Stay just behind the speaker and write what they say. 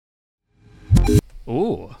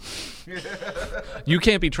Ooh. You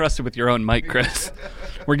can't be trusted with your own mic, Chris.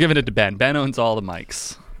 We're giving it to Ben. Ben owns all the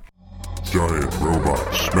mics. Giant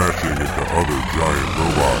robots smashing into other giant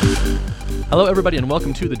robots. Hello, everybody, and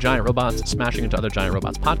welcome to the Giant Robots Smashing into Other Giant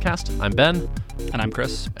Robots podcast. I'm Ben. And I'm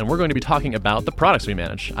Chris. And we're going to be talking about the products we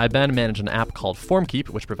manage. I, Ben, manage an app called FormKeep,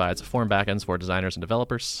 which provides form backends for designers and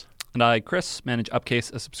developers. And I, Chris, manage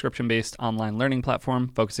Upcase, a subscription-based online learning platform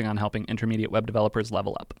focusing on helping intermediate web developers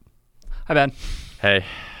level up. Hi, Ben. Hey.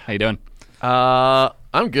 How you doing?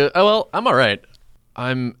 I'm good. Oh, well, I'm all right.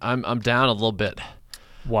 I'm down a little bit.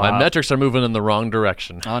 Wow. My metrics are moving in the wrong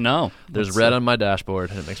direction. Oh, no. There's red on my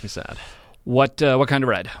dashboard, and it makes me sad. What kind of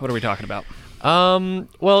red? What are we talking about?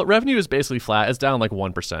 Well, revenue is basically flat. It's down like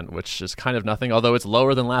 1%, which is kind of nothing, although it's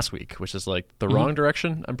lower than last week, which is like the wrong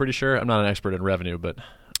direction, I'm pretty sure. I'm not an expert in revenue, but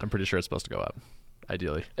I'm pretty sure it's supposed to go up,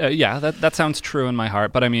 ideally. Yeah, that sounds true in my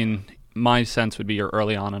heart, but I mean, my sense would be you're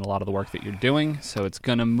early on in a lot of the work that you're doing, so it's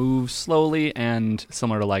going to move slowly, and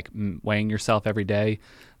similar to like weighing yourself every day,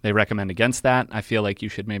 they recommend against that. I feel like you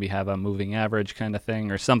should maybe have a moving average kind of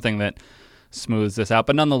thing or something that smooths this out.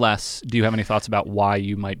 But nonetheless, do you have any thoughts about why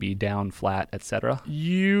you might be down, flat, etc.?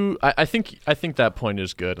 I think that point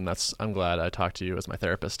is good, and I'm glad I talk to you as my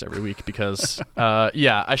therapist every week because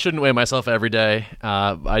I shouldn't weigh myself every day.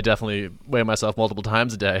 I definitely weigh myself multiple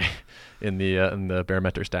times a day in the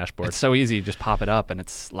Barometrics dashboard. It's so easy, you just pop it up and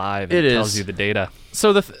it's live. And it tells you the data.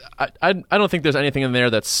 So I don't think there's anything in there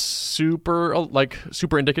that's super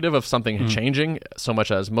indicative of something changing so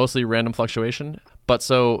much as mostly random fluctuation. But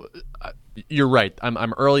so you're right.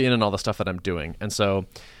 I'm early in all the stuff that I'm doing, and so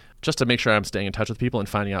just to make sure I'm staying in touch with people and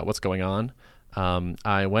finding out what's going on,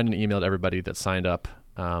 I went and emailed everybody that signed up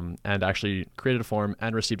and actually created a form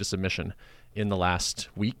and received a submission in the last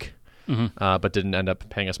week, but didn't end up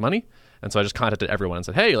paying us money. And so I just contacted everyone and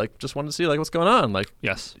said, hey, just wanted to see what's going on.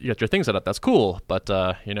 Yes, you got your thing set up. That's cool. But,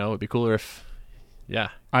 it'd be cooler if,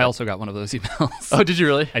 I also got one of those emails. Oh, did you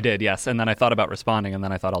really? I did, yes. And then I thought about responding, and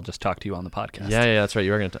then I thought I'll just talk to you on the podcast. Yeah, that's right.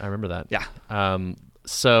 You were going to, I remember that. Yeah.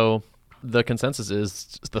 So the consensus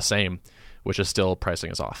is the same, which is still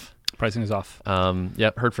pricing is off. Pricing is off.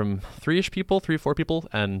 Heard from 3 or 4 people,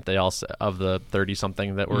 and they all of the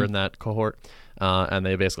 30-something that were in that cohort. And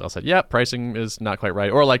they basically all said, pricing is not quite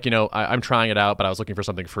right. Or I'm trying it out, but I was looking for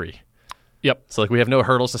something free. Yep. So we have no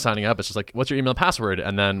hurdles to signing up. It's just what's your email password?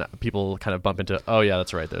 And then people kind of bump into, oh yeah,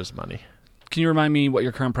 that's right, there's money. Can you remind me what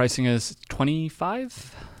your current pricing is?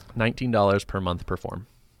 $25? $19 per month per form.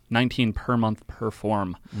 $19 per month per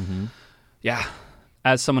form. Mm-hmm. Yeah.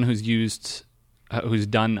 As someone who's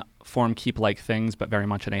done FormKeep-like things, but very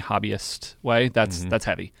much in a hobbyist way, that's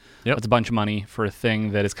heavy. Yep. That's a bunch of money for a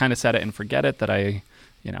thing that is kind of set it and forget it that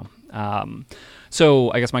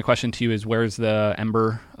So I guess my question to you is, where's the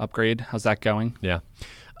Ember upgrade? How's that going? Yeah.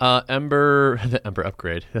 The Ember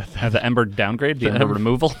upgrade. The Ember downgrade? The Ember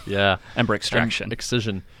removal? Yeah. Ember extraction.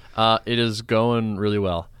 Excision. It is going really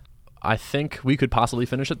well. I think we could possibly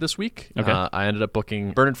finish it this week. Okay. I ended up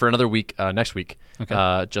burn it for another week next week.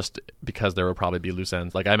 Okay. Just because there will probably be loose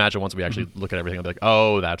ends. I imagine once we actually look at everything, I'll be like,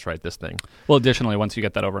 oh, that's right, this thing. Well, additionally, once you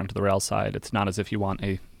get that over into the Rails side, it's not as if you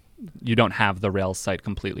don't have the Rails site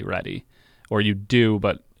completely ready. Or you do,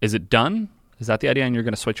 but is it done? Is that the idea? And you're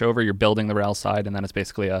going to switch over, you're building the Rails side, and then it's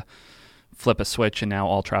basically a flip a switch, and now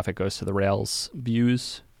all traffic goes to the Rails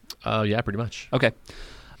views? Yeah, pretty much. Okay.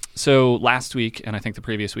 So last week, and I think the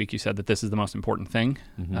previous week, you said that this is the most important thing.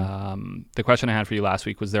 The question I had for you last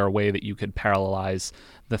week was there a way that you could parallelize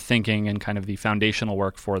the thinking and kind of the foundational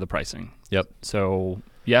work for the pricing? Yep. So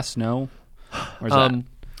yes, no? Where's that?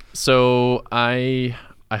 So I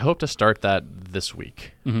hope to start that this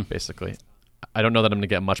week, basically. I don't know that I'm going to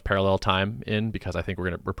get much parallel time in because I think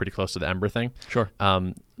we're pretty close to the Ember thing. Sure.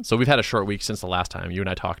 So we've had a short week since the last time you and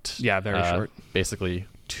I talked. Yeah, very short. Basically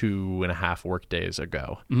 2.5 work days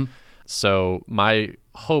ago. So my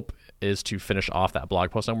hope is to finish off that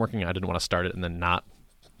blog post I'm working. I didn't want to start it and then not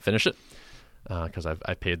finish it because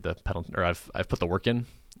I've paid the penalty, or I've put the work in.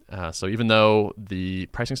 So even though the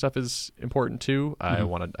pricing stuff is important too, I feel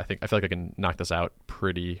like I can knock this out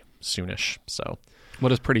pretty soonish. So what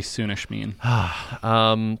does pretty soonish mean?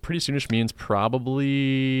 Pretty soonish means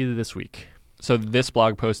probably this week. So this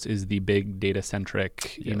blog post is the big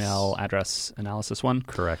data-centric email address analysis one?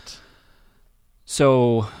 Correct.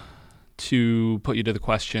 So to put you to the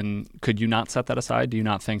question, could you not set that aside? Do you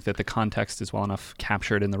not think that the context is well enough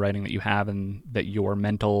captured in the writing that you have, and that your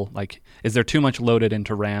mental, is there too much loaded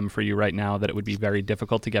into RAM for you right now that it would be very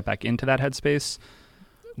difficult to get back into that headspace?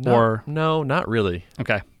 No, not really.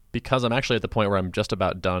 Okay. Because I'm actually at the point where I'm just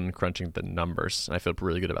about done crunching the numbers, and I feel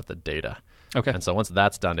really good about the data. Okay. And so once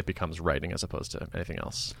that's done, it becomes writing as opposed to anything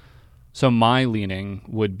else. So my leaning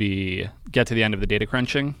would be get to the end of the data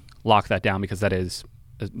crunching, lock that down because there's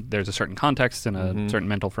a certain context and a certain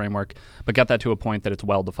mental framework, but get that to a point that it's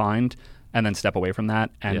well defined, and then step away from that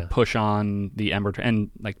and push on the Ember.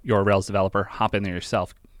 And like you're a Rails developer, hop in there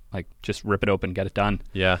yourself. Like just rip it open, get it done.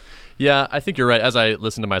 Yeah. I think you're right. As I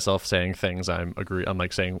listen to myself saying things, I'm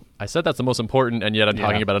like saying, I said that's the most important, and yet I'm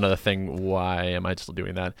talking about another thing. Why am I still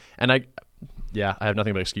doing that? And I have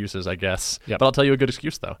nothing but excuses, I guess. Yep. But I'll tell you a good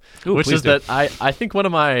excuse though, which is that I think one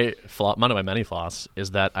of my many flaws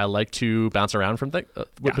is that I like to bounce around from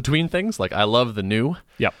between things. Like I love the new.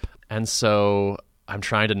 Yep. And so I'm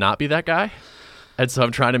trying to not be that guy. And so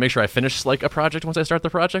I'm trying to make sure I finish like a project once I start the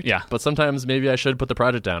project. Yeah. But sometimes maybe I should put the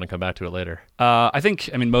project down and come back to it later. I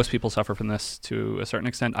mean, most people suffer from this to a certain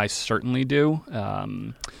extent. I certainly do.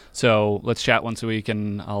 So let's chat once a week,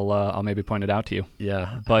 and I'll maybe point it out to you.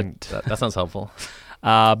 Yeah. But that sounds helpful.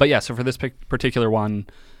 But yeah, so for this particular one,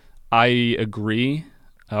 I agree,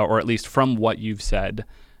 or at least from what you've said,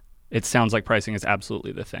 it sounds like pricing is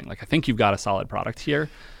absolutely the thing. Like I think you've got a solid product here.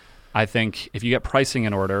 I think if you get pricing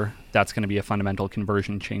in order, that's going to be a fundamental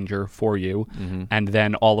conversion changer for you. And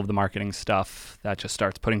then all of the marketing stuff, that just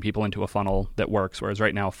starts putting people into a funnel that works. Whereas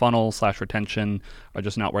right now, funnel/retention are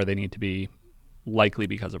just not where they need to be, likely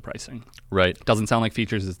because of pricing. Right. Doesn't sound like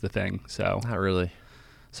features is the thing. So Not really.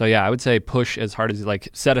 So yeah, I would say push as hard as you like,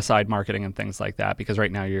 set aside marketing and things like that, because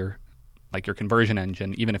right now you're like your conversion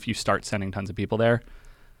engine, even if you start sending tons of people there,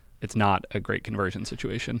 it's not a great conversion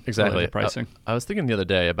situation. Exactly. Pricing. I was thinking the other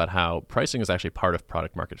day about how pricing is actually part of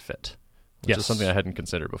product market fit, which is something I hadn't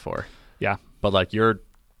considered before. Yeah. But like the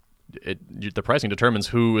pricing determines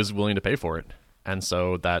who is willing to pay for it. And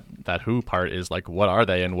so that who part is like, what are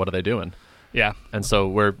they and what are they doing? Yeah. And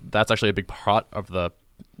so that's actually a big part of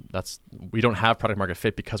we don't have product market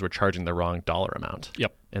fit because we're charging the wrong dollar amount.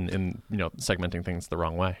 Yep. In segmenting things the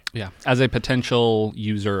wrong way. Yeah. As a potential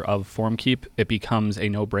user of FormKeep, it becomes a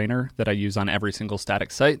no-brainer that I use on every single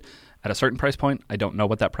static site at a certain price point. I don't know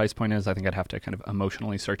what that price point is. I think I'd have to kind of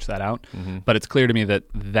emotionally search that out. But it's clear to me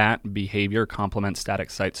that behavior complements static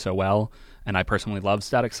sites so well. And I personally love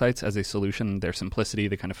static sites as a solution. Their simplicity,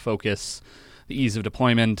 the kind of focus, the ease of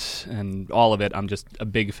deployment, and all of it. I'm just a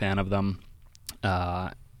big fan of them.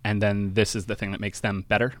 And then this is the thing that makes them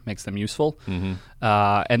better, makes them useful.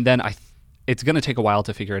 And then it's going to take a while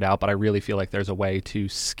to figure it out, but I really feel like there's a way to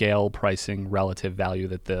scale pricing relative value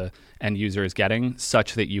that the end user is getting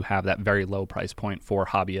such that you have that very low price point for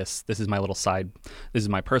hobbyists. This is my little side. This is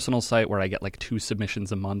my personal site where I get like 2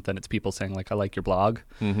 submissions a month, and it's people saying like, I like your blog.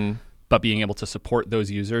 But being able to support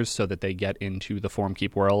those users so that they get into the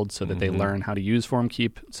FormKeep world, so that they learn how to use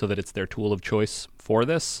FormKeep, so that it's their tool of choice for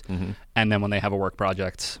this. And then when they have a work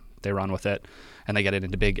project, they run with it, and they get it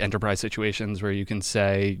into big enterprise situations where you can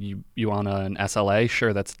say, you want an SLA?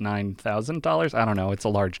 Sure, that's $9,000. I don't know. It's a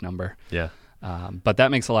large number. Yeah. But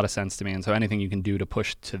that makes a lot of sense to me. And so anything you can do to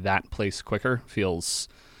push to that place quicker feels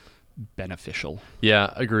beneficial.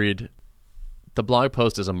 Yeah, agreed. The blog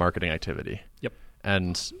post is a marketing activity. Yep.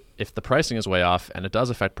 And if the pricing is way off and it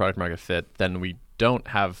does affect product market fit, then we don't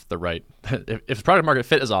have the right. If product market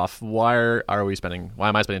fit is off, why am I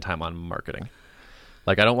spending time on marketing?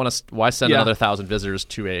 Like, I don't want to. Why send another 1,000 visitors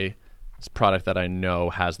to a product that I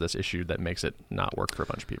know has this issue that makes it not work for a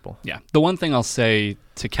bunch of people? Yeah. The one thing I'll say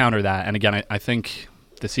to counter that, and again, I think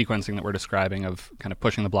the sequencing that we're describing of kind of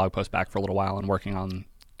pushing the blog post back for a little while and working on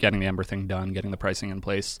getting the Ember thing done, getting the pricing in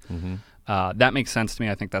place, that makes sense to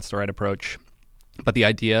me. I think that's the right approach. But the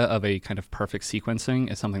idea of a kind of perfect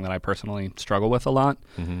sequencing is something that I personally struggle with a lot.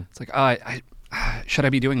 It's like, should I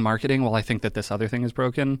be doing marketing while I think that this other thing is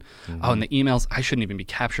broken? Oh, and the emails, I shouldn't even be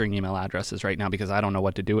capturing email addresses right now because I don't know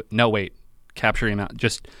what to do. No, wait, capture email.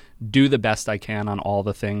 Just do the best I can on all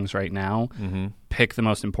the things right now. Pick the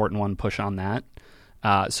most important one, push on that.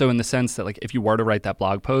 So in the sense that, like, if you were to write that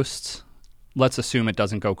blog post, let's assume it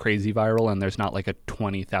doesn't go crazy viral and there's not like a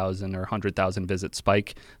 20,000 or 100,000 visit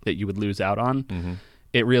spike that you would lose out on.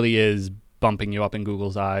 It really is bumping you up in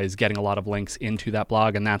Google's eyes, getting a lot of links into that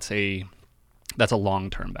blog, and that's a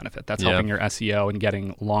long-term benefit. That's helping your SEO and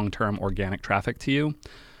getting long-term organic traffic to you.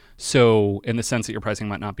 So in the sense that your pricing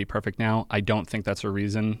might not be perfect now, I don't think that's a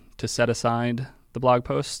reason to set aside the blog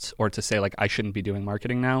posts or to say, like, I shouldn't be doing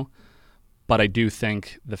marketing now. But I do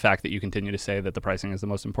think the fact that you continue to say that the pricing is the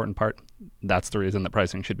most important part, that's the reason that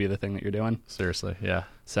pricing should be the thing that you're doing. Seriously, yeah.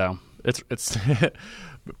 So it's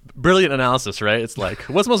brilliant analysis, right? It's like,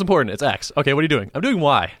 what's most important? It's X. Okay, what are you doing? I'm doing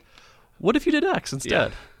Y. What if you did X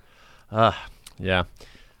instead? Yeah.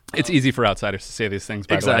 It's easy for outsiders to say these things,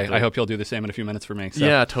 by the way. I hope you'll do the same in a few minutes for me. So.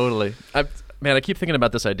 Yeah, totally. Man, I keep thinking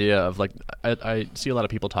about this idea of like I see a lot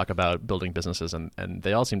of people talk about building businesses, and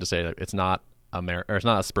they all seem to say that it's not it's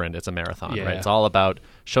not a sprint, it's a marathon, Yeah. right? It's all about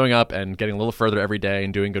showing up and getting a little further every day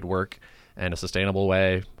and doing good work in a sustainable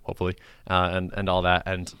way, hopefully, and all that.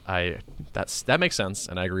 And that makes sense,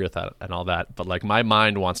 and I agree with that and all that. But like my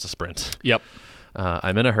mind wants to sprint. Yep.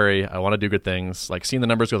 I'm in a hurry. I want to do good things. Like seeing the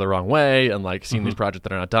numbers go the wrong way, and like seeing these projects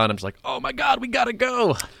that are not done, I'm just like, oh my god, we gotta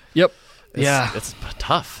go. Yep. It's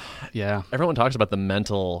tough. Yeah. Everyone talks about the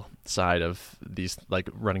mental side of these like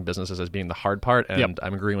running businesses as being the hard part, and Yep.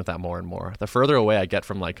 I'm agreeing with that more and more. The further away I get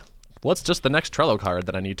from like what's just the next Trello card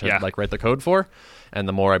that I need to Yeah. like write the code for, and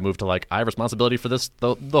the more I move to like I have responsibility for this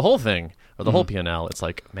the whole thing or the whole P&L, it's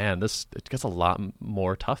like, man, it gets a lot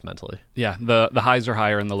more tough mentally. Yeah, the highs are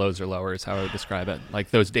higher and the lows are lower is how I would describe it. Like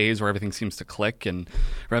those days where everything seems to click and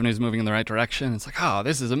revenue's moving in the right direction. It's like, oh,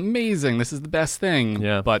 this is amazing. This is the best thing.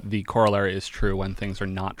 Yeah. But the corollary is true when things are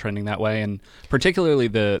not trending that way. And particularly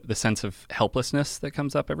the sense of helplessness that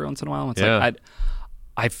comes up every once in a while. It's Yeah. like,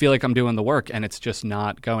 I feel like I'm doing the work and it's just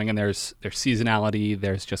not going. And there's seasonality.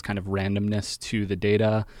 There's just kind of randomness to the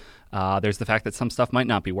data. There's the fact that some stuff might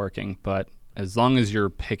not be working, but as long as you're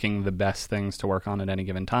picking the best things to work on at any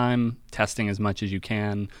given time, testing as much as you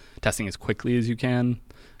can, testing as quickly as you can,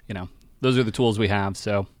 those are the tools we have.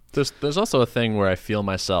 So There's also a thing where I feel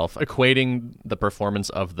myself equating the performance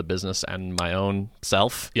of the business and my own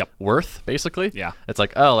self-worth, basically. Yeah. It's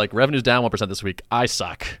like, oh, like revenue's down 1% this week. I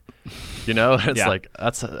suck. It's Yeah. like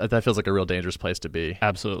that feels like a real dangerous place to be.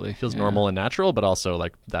 absolutely. It feels Yeah. normal and natural, but also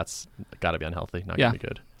like that's got to be unhealthy, not Yeah. going to be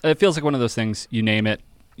good. It feels like one of those things, you name it,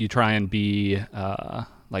 you try and be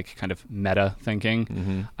like kind of meta thinking.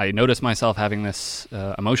 Mm-hmm. I notice myself having this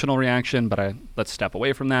emotional reaction, but let's step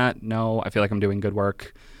away from that. No, I feel like I'm doing good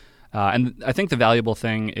work. And I think the valuable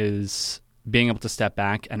thing is being able to step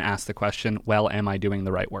back and ask the question, well, am I doing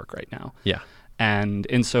the right work right now? Yeah. And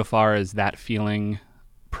insofar as that feeling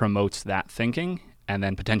promotes that thinking and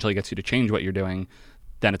then potentially gets you to change what you're doing,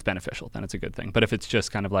 then it's beneficial. Then it's a good thing. But if it's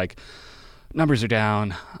just kind of like, numbers are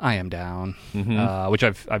down, I am down, which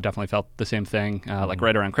I've definitely felt the same thing. Like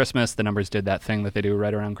right around Christmas, the numbers did that thing that they do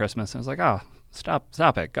right around Christmas. I was like, oh,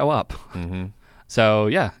 stop it, go up. So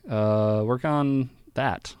yeah, work on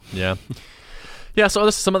that. Yeah. Yeah, so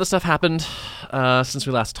some other stuff happened since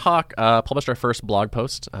we last talked. Published our first blog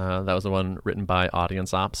post. That was the one written by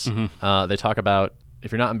Audience Ops. They talk about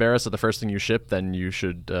if you're not embarrassed of the first thing you ship, then you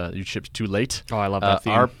ship too late. Oh, I love that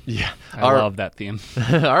theme. I love that theme.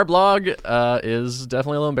 Our blog is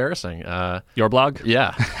definitely a little embarrassing. Your blog?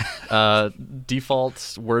 Yeah. Default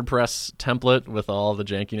WordPress template with all the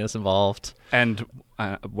jankiness involved. And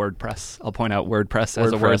WordPress. I'll point out WordPress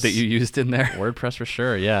as a word WordPress. that you used in there. WordPress for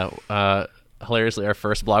sure, yeah. Hilariously, our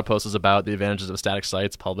first blog post was about the advantages of static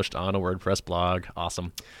sites published on a WordPress blog.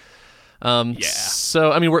 Awesome.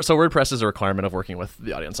 So, I mean, so WordPress is a requirement of working with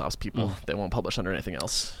the Audience Ops people. They won't publish under anything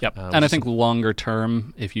else. Yep. And I think longer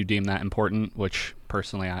term, if you deem that important, which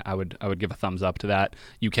personally I would give a thumbs up to that,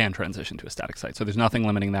 you can transition to a static site. So there's nothing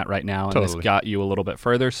limiting that right now, and Totally. this got you a little bit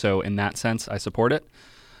further. So in that sense, I support it.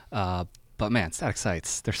 But man, static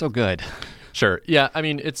sites, they're so good. Sure. Yeah. I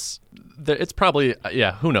mean, it's probably,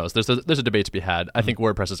 who knows? There's a debate to be had. I think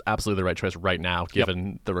WordPress is absolutely the right choice right now,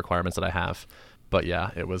 given the requirements that I have. But yeah,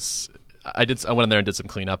 I went in there and did some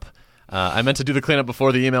cleanup. I meant to do the cleanup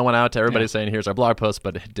before the email went out to everybody saying, here's our blog post,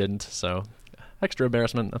 but it didn't. So extra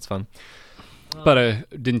embarrassment. That's fun. But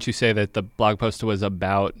didn't you say that the blog post was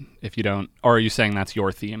about if you don't, or are you saying that's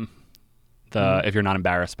your theme? If you're not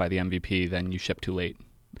embarrassed by the MVP, then you ship too late.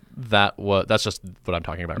 That's just what I'm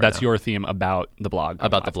talking about right That's now. your theme about the blog.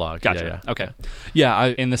 About the blog. Gotcha. Yeah. Okay. Yeah,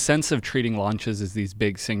 in the sense of treating launches as these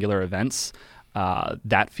big singular events,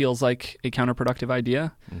 that feels like a counterproductive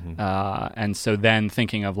idea. And so then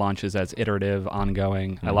thinking of launches as iterative,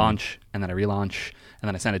 ongoing, I launch, and then I relaunch, and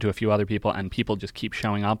then I send it to a few other people, and people just keep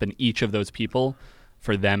showing up, and each of those people,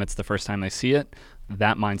 for them, it's the first time they see it.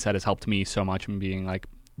 That mindset has helped me so much in being like,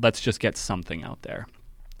 let's just get something out there.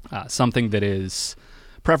 Something that is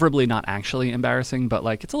preferably not actually embarrassing, but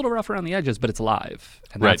like it's a little rough around the edges, but it's live,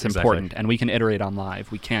 and Right, that's exactly. important. And we can iterate on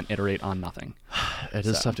live. We can't iterate on nothing. It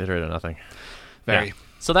is tough to iterate on nothing. Very. Yeah.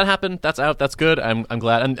 So that happened. That's out. That's good. I'm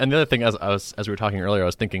glad. And the other thing, as we were talking earlier, I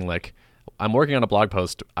was thinking like, I'm working on a blog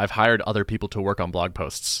post. I've hired other people to work on blog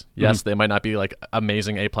posts. Yes, they might not be like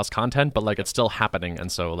amazing A+ content, but like it's still happening.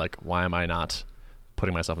 And so like, why am I not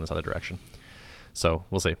putting myself in this other direction? So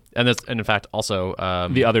we'll see. And in fact, also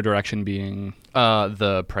The other direction being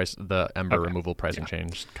the price, the Ember Okay. removal pricing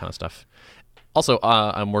change kind of stuff. Also,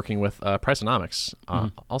 I'm working with Priceonomics,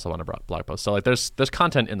 also on a blog post. So like, there's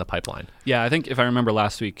content in the pipeline. Yeah, I think if I remember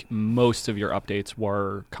last week, most of your updates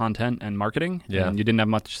were content and marketing. Yeah. And you didn't have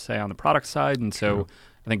much to say on the product side. And so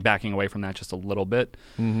I think backing away from that just a little bit,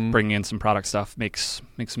 bringing in some product stuff makes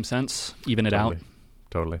some sense, even it out.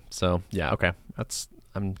 Totally. So yeah, okay. That's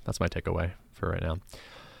my takeaway for right now.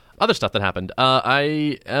 Other stuff that happened.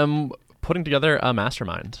 I am putting together a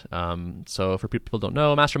mastermind. So for people who don't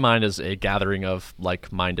know, a mastermind is a gathering of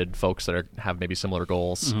like-minded folks that have maybe similar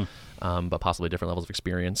goals, but possibly different levels of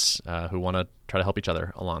experience, who want to try to help each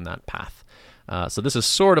other along that path. So this is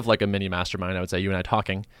sort of like a mini mastermind, I would say, you and I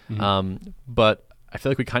talking. But I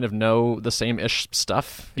feel like we kind of know the same-ish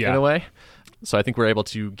stuff in a way. So I think we're able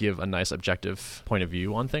to give a nice objective point of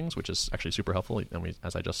view on things, which is actually super helpful, and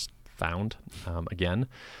as I just found again.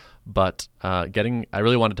 But I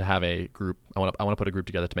really wanted to have a group. I want to put a group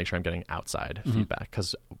together to make sure I'm getting outside feedback,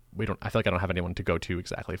 because I feel like I don't have anyone to go to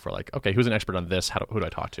exactly for like, okay, who's an expert on this? Who do I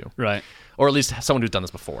talk to? Right. Or at least someone who's done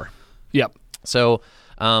this before. Yep. So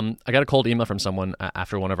I got a cold email from someone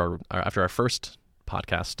after our first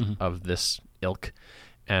podcast of this ilk,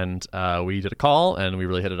 and we did a call and we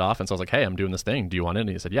really hit it off. And so I was like, hey, I'm doing this thing. Do you want it?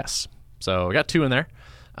 And he said yes. So I got 2 in there.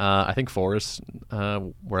 I think 4 is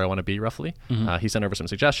where I want to be roughly. He sent over some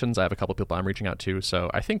suggestions. I have a couple people I'm reaching out to. So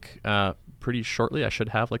I think pretty shortly I should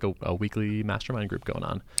have like a weekly mastermind group going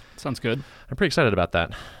on. Sounds good. I'm pretty excited about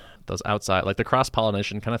that. Those outside, like the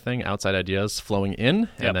cross-pollination kind of thing, outside ideas flowing in,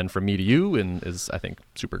 and then from me to you, and is, I think,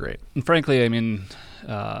 super great. And frankly, I mean,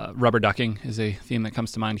 rubber ducking is a theme that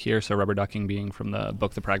comes to mind here. So rubber ducking being from the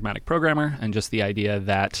book The Pragmatic Programmer, and just the idea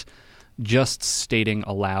that just stating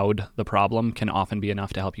aloud the problem can often be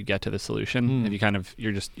enough to help you get to the solution. If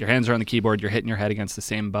you your hands are on the keyboard, you're hitting your head against the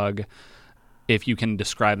same bug. If you can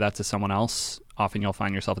describe that to someone else, often you'll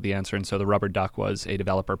find yourself at the answer. And so the rubber duck was a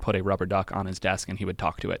developer put a rubber duck on his desk and he would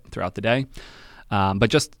talk to it throughout the day. But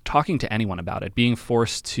just talking to anyone about it, being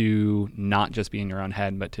forced to not just be in your own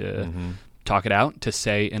head, but to talk it out, to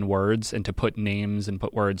say in words, and to put names and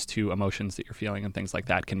put words to emotions that you're feeling and things like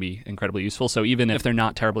that can be incredibly useful. So even if they're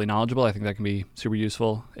not terribly knowledgeable, I think that can be super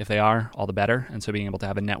useful. If they are, all the better. And so being able to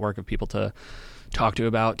have a network of people to talk to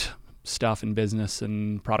about stuff in business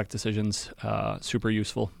and product decisions, super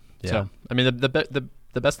useful. Yeah. So, I mean,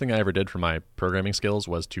 the best thing I ever did for my programming skills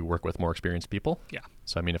was to work with more experienced people. Yeah.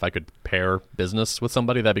 So, I mean, if I could pair business with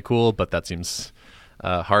somebody, that'd be cool, but that seems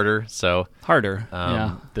harder. So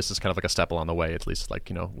yeah. This is kind of like a step along the way, at least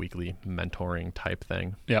like, weekly mentoring type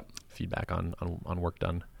thing. Yep. Feedback on work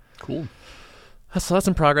done. Cool. So that's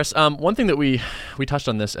in progress. One thing that we touched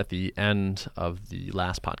on this at the end of the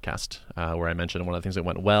last podcast, where I mentioned one of the things that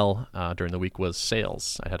went well during the week was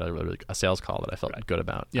sales. I had a sales call that I felt good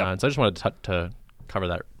about. Yep. And so I just wanted to cover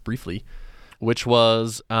that briefly, which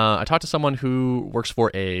was I talked to someone who works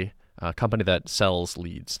for a company that sells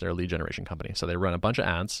leads. They're a lead generation company. So they run a bunch of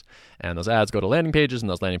ads, and those ads go to landing pages, and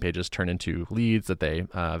those landing pages turn into leads that they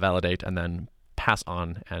validate and then pass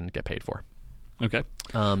on and get paid for. Okay.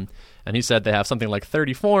 And he said they have something like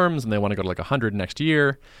 30 forms, and they want to go to like 100 next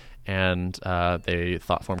year. And they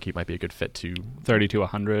thought FormKeep might be a good fit to 30 to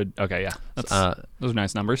 100. Okay, yeah. Those are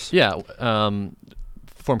nice numbers. Yeah.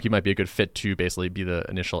 FormKeep might be a good fit to basically be the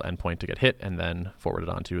initial endpoint to get hit and then forward it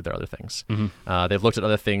on to their other things. They've looked at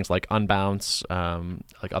other things like Unbounce,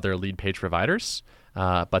 like other lead page providers.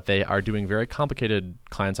 But they are doing very complicated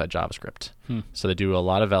client-side JavaScript. So they do a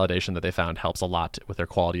lot of validation that they found helps a lot with their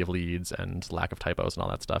quality of leads and lack of typos and all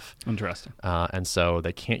that stuff. Interesting. And so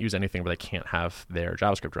they can't use anything where they can't have their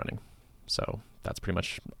JavaScript running. So that's pretty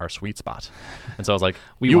much our sweet spot. And so I was like,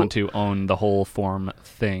 we want to own the whole form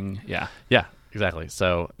thing. Yeah. Yeah, exactly.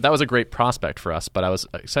 So that was a great prospect for us, but I was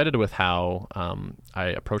excited with how I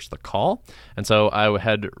approached the call. And so I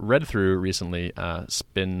had read through recently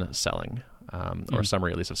Spin Selling. Or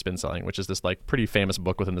summary at least of spin selling, which is this like pretty famous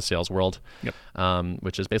book within the sales world,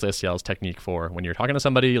 which is basically a sales technique for when you're talking to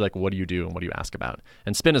somebody, like what do you do and what do you ask about?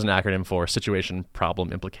 And SPIN is an acronym for situation,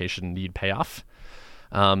 problem, implication, need, payoff.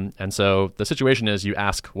 And so the situation is you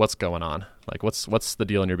ask what's going on, like what's the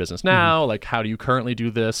deal in your business now? Like how do you currently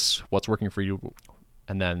do this? What's working for you?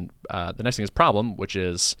 And then the next thing is problem, which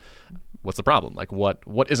is what's the problem? Like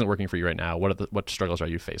what isn't working for you right now? What struggles are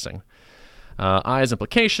you facing? I is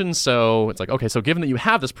implications, so it's like, okay, so given that you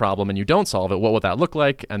have this problem and you don't solve it, what would that look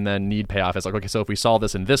like? And then need payoff is like, okay, so if we solve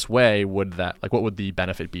this in this way, what would the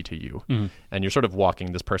benefit be to you? And you're sort of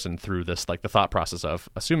walking this person through this, like the thought process of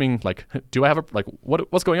assuming, like, do I have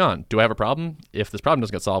what's going on? Do I have a problem? If this problem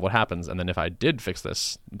doesn't get solved, what happens? And then if I did fix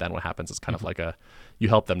this, then what happens? It's kind of like you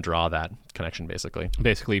help them draw that connection, basically.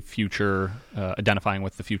 Basically, future identifying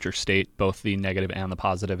with the future state, both the negative and the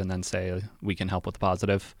positive, and then say we can help with the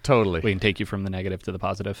positive. Totally. We can take you from the negative to the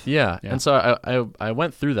positive. Yeah. And so I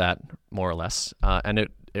went through that more or less, and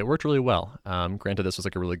it worked really well. Granted, this was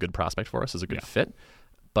like a really good prospect for us, as a good fit,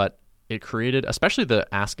 but it created, especially the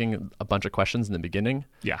asking a bunch of questions in the beginning,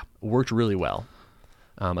 worked really well.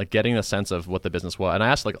 Like getting a sense of what the business was. And I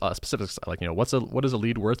asked like specifics, like, what is a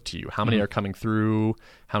lead worth to you? How many are coming through?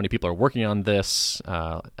 How many people are working on this?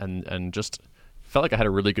 And just felt like I had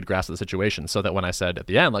a really good grasp of the situation, so that when I said at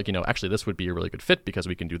the end, like, actually this would be a really good fit because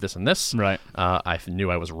we can do this and this, right? I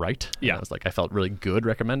knew I was right. Yeah. I felt really good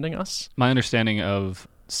recommending us. My understanding of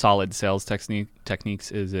solid sales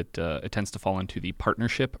techniques is it tends to fall into the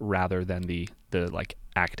partnership rather than the like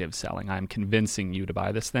active selling. I'm convincing you to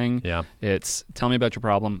buy this thing. Yeah. It's tell me about your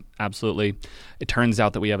problem. Absolutely. It turns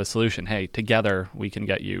out that we have a solution. Hey, together we can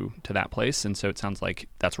get you to that place. And so it sounds like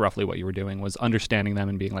that's roughly what you were doing, was understanding them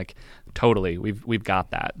and being like, totally, we've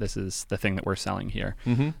got that. This is the thing that we're selling here.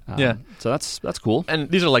 Yeah. So that's cool. And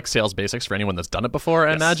these are like sales basics for anyone that's done it before,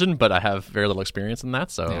 I imagine, but I have very little experience in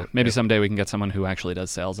that. So maybe someday we can get someone who actually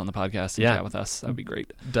does sales on the podcast and chat with us. That'd be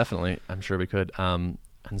great. Definitely. I'm sure we could.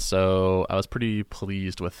 And so I was pretty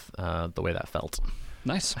pleased with the way that felt.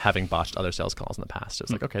 Nice. Having botched other sales calls in the past, it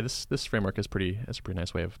was like, okay, this framework is a pretty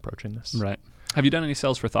nice way of approaching this. Right. Have you done any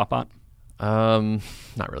sales for Thoughtbot?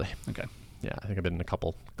 Not really. Okay. Yeah, I think I've been in a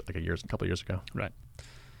couple years ago. Right.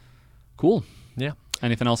 Cool. Yeah.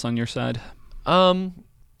 Anything else on your side? One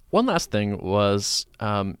last thing was,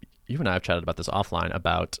 you and I have chatted about this offline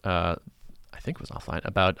about, I think it was offline,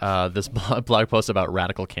 about this blog post about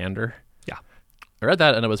radical candor. Yeah. I read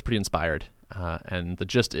that and I was pretty inspired. And the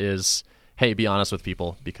gist is, hey, be honest with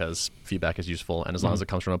people because feedback is useful. And as long as it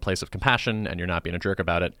comes from a place of compassion and you're not being a jerk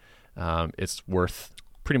about it, it's worth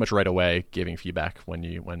pretty much right away giving feedback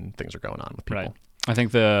when things are going on with people. Right. I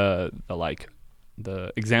think the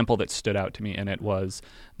example that stood out to me in it was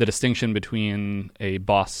the distinction between a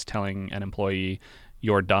boss telling an employee,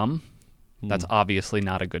 you're dumb. That's obviously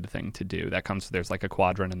not a good thing to do. There's like a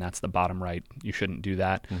quadrant, and that's the bottom right. You shouldn't do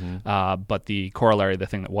that. But the corollary, the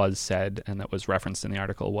thing that was said and that was referenced in the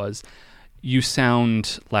article was, you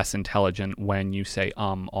sound less intelligent when you say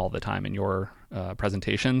all the time in your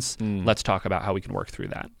presentations. Let's talk about how we can work through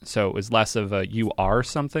that. So it was less of a you are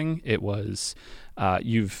something. It was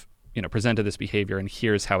you've presented this behavior and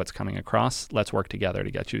here's how it's coming across. Let's work together to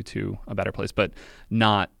get you to a better place, but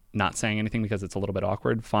not saying anything because it's a little bit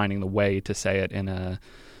awkward, finding the way to say it in a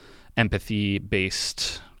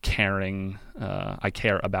empathy-based, caring, I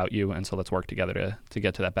care about you, and so let's work together to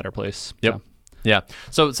get to that better place. Yep. Yeah.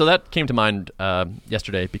 So that came to mind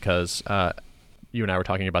yesterday because you and I were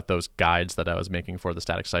talking about those guides that I was making for the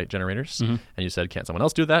static site generators. And you said, can't someone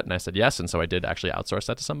else do that? And I said, yes. And so I did actually outsource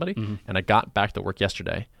that to somebody. And I got back to work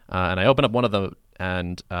yesterday. And I opened up one of them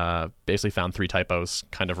and basically found 3 typos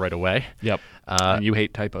kind of right away. Yep. And you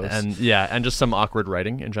hate typos. And just some awkward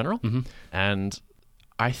writing in general. And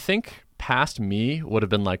I think past me would have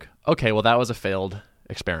been like, okay, well, that was a failed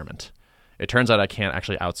experiment. It turns out I can't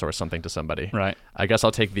actually outsource something to somebody. Right. I guess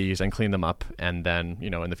I'll take these and clean them up, and then,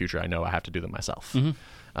 in the future I know I have to do them myself.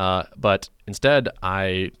 But instead,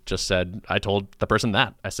 I told the person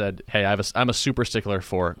that. I said, hey, I'm a super stickler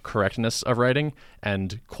for correctness of writing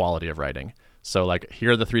and quality of writing. So, like,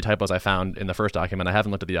 here are the 3 typos I found in the first document. I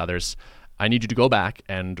haven't looked at the others. I need you to go back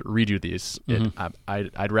and redo these.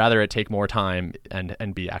 I'd rather it take more time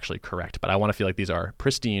and be actually correct, but I want to feel like these are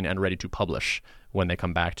pristine and ready to publish when they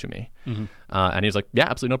come back to me. And he's like, yeah,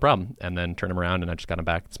 absolutely no problem. And then turn them around, and I just got them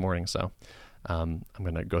back this morning. So I'm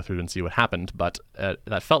going to go through and see what happened. But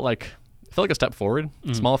that felt like a step forward,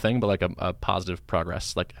 small thing, but like a positive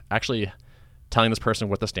progress. Like actually telling this person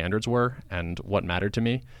what the standards were and what mattered to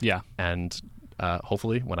me. Yeah. And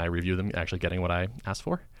hopefully when I review them, actually getting what I asked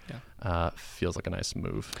for. Feels like a nice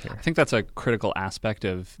move here. I think that's a critical aspect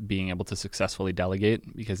of being able to successfully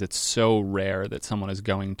delegate, because it's so rare that someone is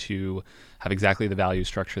going to have exactly the value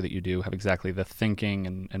structure that you do, have exactly the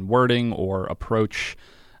thinking and wording or approach.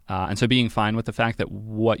 And so being fine with the fact that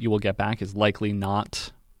what you will get back is likely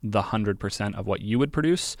not the 100% of what you would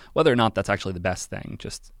produce, whether or not that's actually the best thing.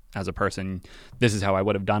 Just as a person, this is how I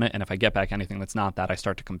would have done it. And if I get back anything that's not that, I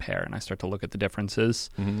start to compare and I start to look at the differences.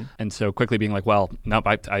 And so quickly being like, well, nope,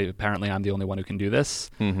 apparently I'm the only one who can do this.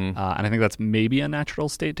 And I think that's maybe a natural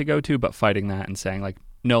state to go to, but fighting that and saying like,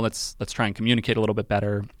 no, let's try and communicate a little bit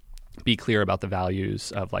better. Be clear about the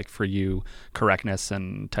values of, like, for you, correctness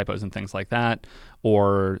and typos and things like that.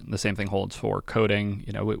 Or the same thing holds for coding.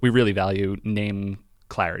 We really value name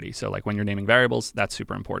clarity. So like when you're naming variables, that's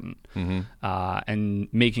super important. And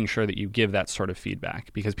making sure that you give that sort of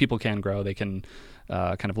feedback, because people can grow. They can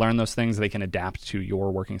kind of learn those things. They can adapt to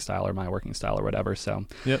your working style or my working style or whatever. So,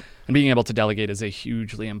 and being able to delegate is a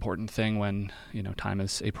hugely important thing when, time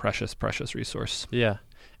is a precious, precious resource. Yeah.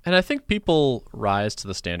 And I think people rise to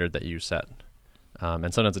the standard that you set.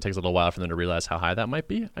 And sometimes it takes a little while for them to realize how high that might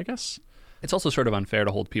be, I guess. It's also sort of unfair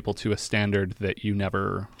to hold people to a standard that you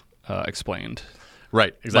never explained.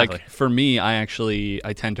 Right, exactly. Like for me, I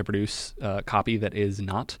tend to produce copy that is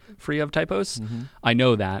not free of typos. I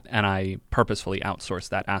know that, and I purposefully outsource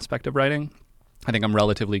that aspect of writing. I think I'm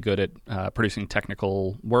relatively good at producing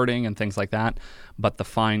technical wording and things like that, but the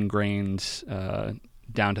fine-grained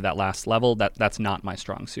down to that last level, that's not my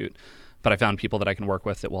strong suit. But I found people that I can work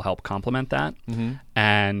with that will help complement that.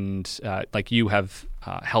 And like you have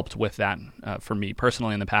helped with that for me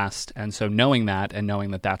personally in the past. And so knowing that and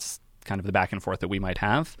knowing that that's kind of the back and forth that we might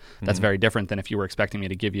have, that's very different than if you were expecting me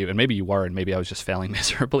to give you, and maybe you were, and maybe I was just failing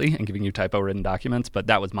miserably and giving you typo-ridden documents, but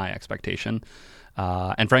that was my expectation.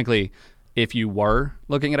 And frankly, if you were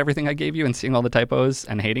looking at everything I gave you and seeing all the typos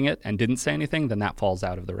and hating it and didn't say anything, then that falls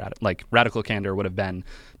out of the radical candor would have been,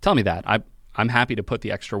 tell me that. I'm happy to put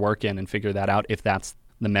the extra work in and figure that out if that's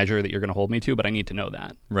the measure that you're going to hold me to, but I need to know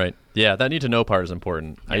that. Right. Yeah, that need to know part is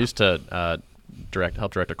important. Yeah. I used to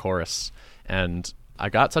help direct a chorus, and I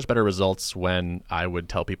got such better results when I would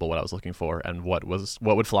tell people what I was looking for and what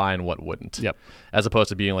would fly and what wouldn't. Yep. As opposed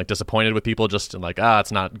to being like disappointed with people just in like,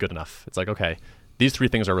 it's not good enough. It's like, okay, these 3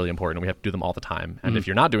 things are really important and we have to do them all the time. And if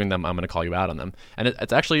you're not doing them, I'm going to call you out on them. And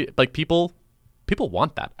it's actually like people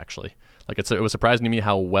want that actually. Like it was surprising to me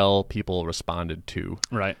how well people responded to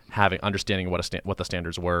understanding what the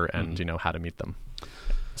standards were and how to meet them,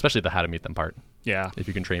 especially the how to meet them part. Yeah, if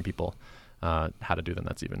you can train people how to do them,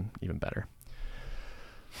 that's even better.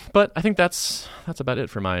 But I think that's about it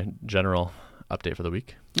for my general update for the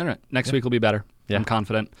week. All right, next week will be better. Yeah. I'm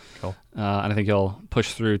confident. Cool. And I think you'll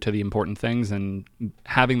push through to the important things, and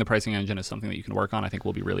having the pricing engine is something that you can work on. I think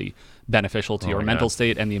will be really beneficial to your mental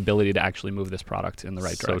state and the ability to actually move this product in the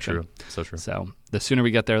right direction. So true. So the sooner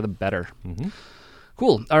we get there, the better.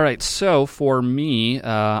 Cool. All right. So for me,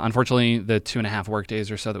 unfortunately, the 2.5 work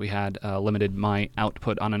days or so that we had limited my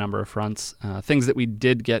output on a number of fronts. Things that we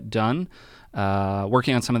did get done.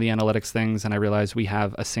 Working on some of the analytics things, and I realized we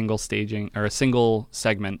have a single staging or a single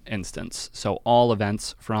segment instance. So all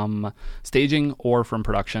events from staging or from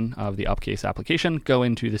production of the Upcase application go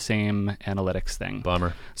into the same analytics thing.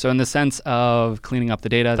 Bummer. So in the sense of cleaning up the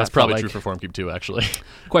data, that's probably true for FormCube too, actually.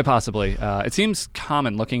 Quite possibly. It seems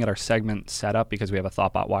common looking at our segment setup because we have a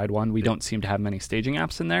Thoughtbot wide one. We don't seem to have many staging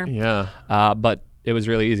apps in there. Yeah. But it was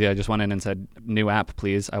really easy. I just went in and said, new app,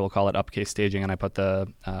 please. I will call it Upcase Staging, and I put the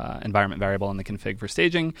environment variable in the config for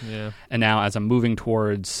staging. Yeah. And now as I'm moving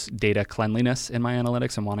towards data cleanliness in my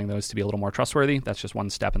analytics and wanting those to be a little more trustworthy, that's just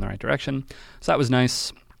one step in the right direction. So that was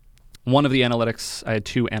nice. One of the analytics, I had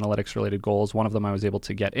 2 analytics-related goals. One of them I was able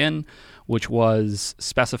to get in, which was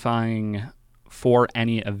specifying for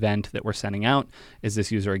any event that we're sending out, is this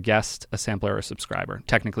user a guest, a sampler, or a subscriber?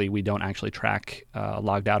 Technically, we don't actually track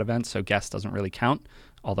logged out events, so guest doesn't really count,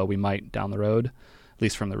 although we might down the road, at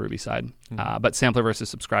least from the Ruby side. But sampler versus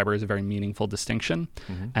subscriber is a very meaningful distinction.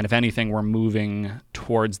 And if anything, we're moving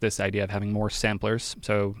towards this idea of having more samplers.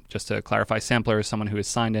 So just to clarify, sampler is someone who is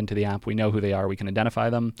signed into the app. We know who they are. We can identify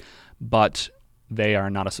them, but they are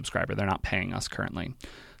not a subscriber. They're not paying us currently.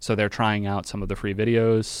 So they're trying out some of the free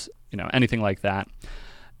videos, anything like that.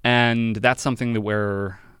 And that's something that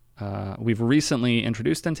we've recently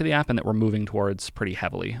introduced into the app and that we're moving towards pretty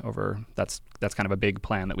heavily over. That's kind of a big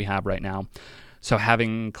plan that we have right now. So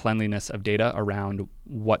having cleanliness of data around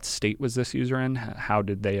what state was this user in, how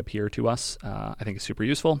did they appear to us, I think is super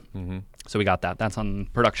useful. So we got that. That's on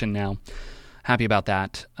production now. Happy about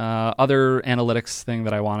that. Other analytics thing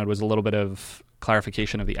that I wanted was a little bit of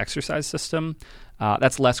clarification of the exercise system.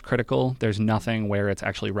 That's less critical. There's nothing where it's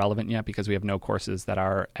actually relevant yet because we have no courses that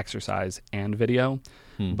are exercise and video,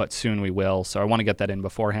 but soon we will. So I want to get that in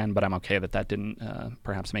beforehand, but I'm okay that didn't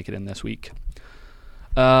perhaps make it in this week.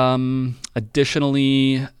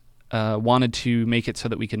 Additionally, wanted to make it so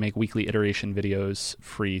that we can make weekly iteration videos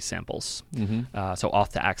free samples. So auth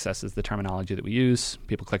to access is the terminology that we use.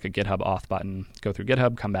 People click a GitHub auth button, go through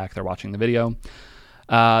GitHub, come back, they're watching the video.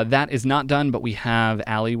 That is not done, but we have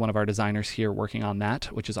Allie, one of our designers here, working on that,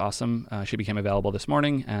 which is awesome. She became available this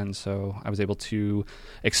morning, and so I was able to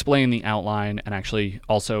explain the outline and actually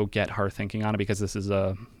also get her thinking on it because this is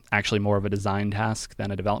actually more of a design task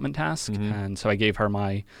than a development task. And so I gave her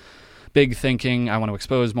my big thinking. I want to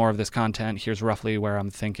expose more of this content. Here's roughly where I'm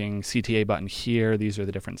thinking. CTA button here. These are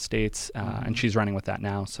the different states. And she's running with that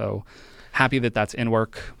now. So happy that that's in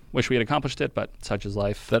work. Wish we had accomplished it, but such is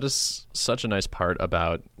life. That is such a nice part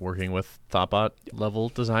about working with Thoughtbot level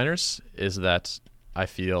designers is that I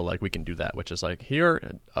feel like we can do that, which is like,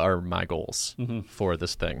 here are my goals for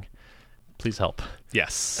this thing. Please help.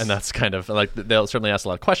 Yes. And that's kind of like, they'll certainly ask a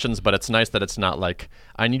lot of questions, but it's nice that it's not like,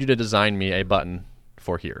 I need you to design me a button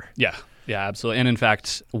for here. Yeah. Yeah, absolutely. And in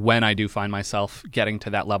fact, when I do find myself getting to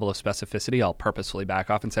that level of specificity, I'll purposefully back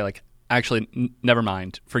off and say, like, actually, never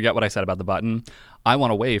mind. Forget what I said about the button. I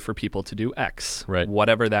want a way for people to do X. Right.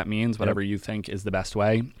 Whatever that means, whatever you think is the best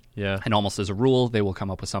way. Yeah. And almost as a rule, they will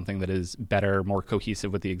come up with something that is better, more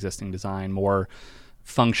cohesive with the existing design, more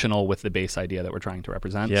functional with the base idea that we're trying to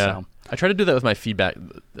represent. Yeah. So, I try to do that with my feedback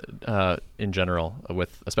in general,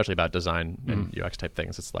 with especially about design and UX type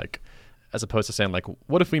things. It's like, as opposed to saying like,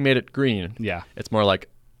 what if we made it green? Yeah. It's more like,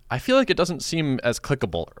 I feel like it doesn't seem as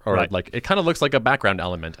clickable, or Right. like it kind of looks like a background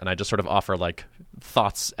element, and I just sort of offer like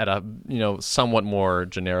thoughts at a somewhat more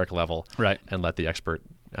generic level, Right. and let the expert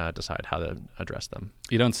decide how to address them.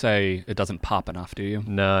 You don't say it doesn't pop enough, do you?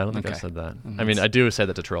 No, I don't think I Okay. said that. I mean, I do say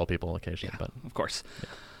that to troll people occasionally, but Of course.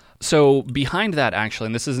 So behind that, actually,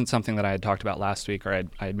 and this isn't something that I had talked about last week, or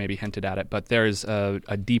I had maybe hinted at it, but there's a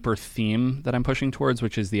deeper theme that I'm pushing towards,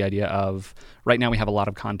 which is the idea of, right now we have a lot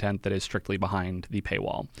of content that is strictly behind the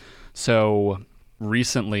paywall. So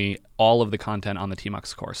recently, all of the content on the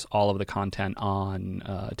TMUX course, all of the content on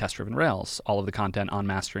Test-Driven Rails, all of the content on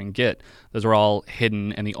Mastering Git, those are all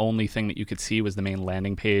hidden, and the only thing that you could see was the main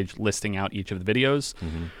landing page listing out each of the videos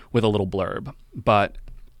with a little blurb. But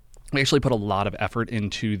we actually put a lot of effort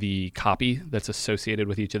into the copy that's associated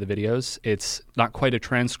with each of the videos. It's not quite a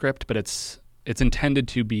transcript, but it's intended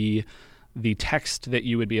to be the text that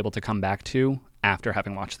you would be able to come back to after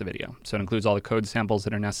having watched the video. So it includes all the code samples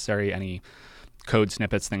that are necessary, any code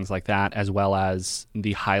snippets, things like that, as well as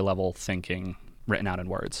the high-level thinking written out in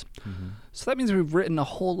words. So that means we've written a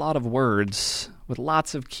whole lot of words with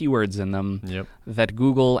lots of keywords in them Yep. that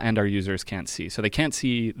Google and our users can't see. So they can't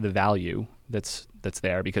see the value that's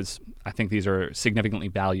there, because I think these are a significantly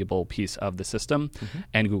valuable piece of the system,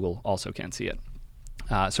 and Google also can't see it.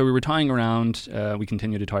 So we were toying around, we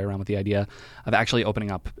continue to toy around with the idea of actually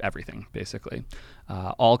opening up everything, basically.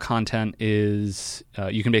 All content is,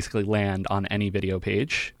 you can basically land on any video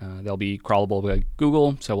page. They'll be crawlable by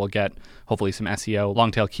Google, so we'll get hopefully some SEO,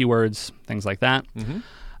 long tail keywords, things like that.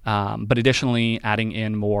 But additionally, adding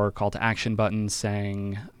in more call to action buttons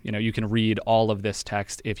saying, you can read all of this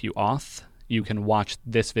text if you auth. You can watch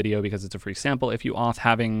this video because it's a free sample if you auth,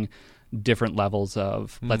 having different levels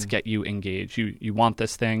of let's get you engaged. You want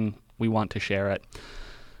this thing, we want to share it.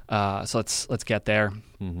 So let's get there.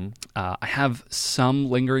 I have some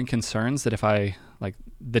lingering concerns that if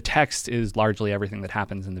the text is largely everything that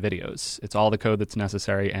happens in the videos. It's all the code that's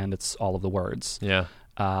necessary, and it's all of the words. Yeah.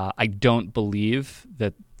 I don't believe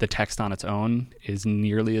that the text on its own is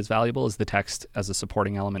nearly as valuable as the text as a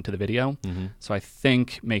supporting element to the video. So I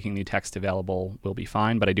think making the text available will be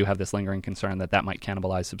fine, but I do have this lingering concern that might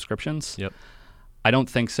cannibalize subscriptions. Yep. I don't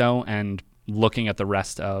think so, and looking at the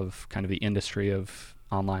rest of kind of the industry of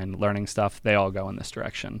online learning stuff, they all go in this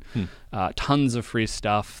direction. Tons of free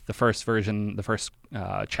stuff. The first version, the first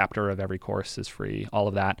chapter of every course is free, all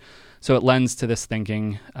of that. So it lends to this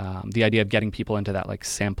thinking, the idea of getting people into that like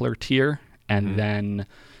sampler tier, and then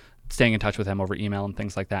staying in touch with them over email and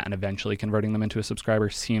things like that, and eventually converting them into a subscriber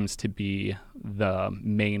seems to be the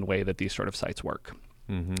main way that these sort of sites work.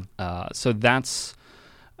 So that's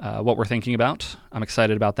what we're thinking about. I'm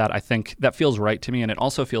excited about that. I think that feels right to me, and it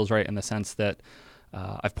also feels right in the sense that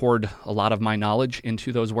I've poured a lot of my knowledge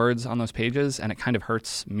into those words on those pages, and it kind of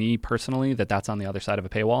hurts me personally that that's on the other side of a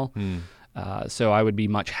paywall. So I would be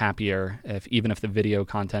much happier if, even if the video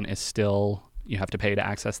content is still, you have to pay to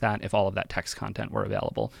access that, if all of that text content were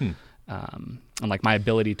available. And like my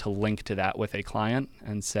ability to link to that with a client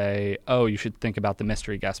and say, oh, you should think about the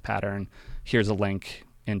mystery guest pattern. Here's a link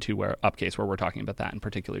into Upcase where we're talking about that in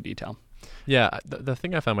particular detail. Yeah. The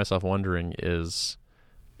thing I found myself wondering is,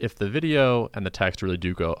 if the video and the text really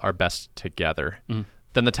are best together,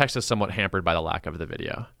 then the text is somewhat hampered by the lack of the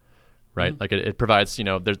video, right? Like it provides,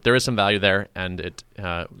 there is some value there, and it,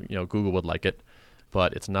 Google would like it,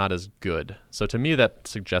 but it's not as good. So to me, that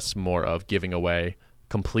suggests more of giving away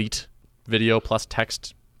complete video plus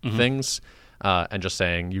text things, and just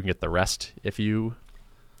saying you can get the rest if you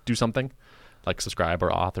do something like subscribe or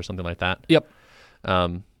auth or something like that. Yep.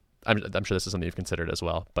 I'm sure this is something you've considered as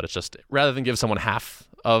well, but it's just rather than give someone half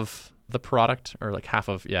of the product, or like half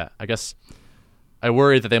of, I guess I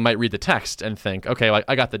worry that they might read the text and think, okay, well,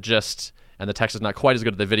 I got the gist, and the text is not quite as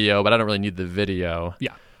good as the video, but I don't really need the video.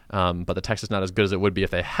 Yeah. But the text is not as good as it would be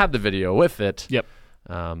if they had the video with it. Yep.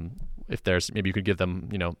 If there's, maybe you could give them,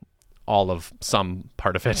 all of some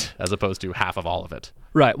part of it as opposed to half of all of it.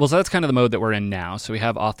 Right. Well, so that's kind of the mode that we're in now. So we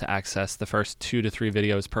have auth to access the first 2 to 3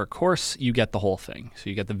 videos per course. You get the whole thing. So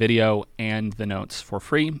you get the video and the notes for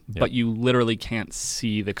free, but you literally can't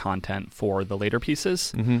see the content for the later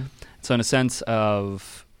pieces. Mm-hmm. So in a sense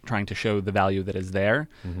of trying to show the value that is there,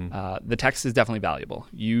 the text is definitely valuable.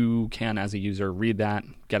 You can, as a user, read that,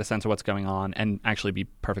 get a sense of what's going on, and actually be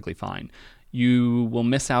perfectly fine. You will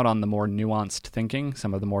miss out on the more nuanced thinking,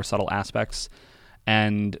 some of the more subtle aspects.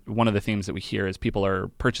 And one of the themes that we hear is people are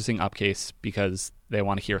purchasing Upcase because they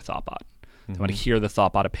want to hear Thoughtbot. They want to hear the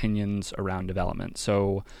Thoughtbot opinions around development.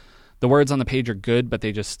 So the words on the page are good, but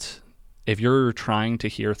they just, if you're trying to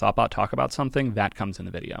hear Thoughtbot talk about something, that comes in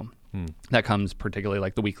the video. That comes particularly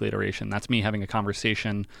like the weekly iteration. That's me having a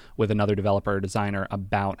conversation with another developer or designer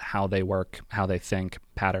about how they work, how they think,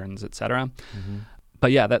 patterns, etc.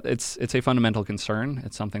 But yeah, it's a fundamental concern.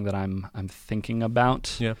 It's something that I'm thinking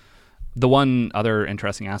about. Yeah. The one other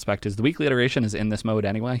interesting aspect is the weekly iteration is in this mode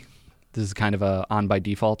anyway. This is kind of a on by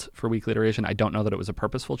default for weekly iteration. I don't know that it was a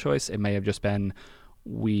purposeful choice. It may have just been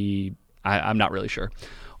I'm not really sure.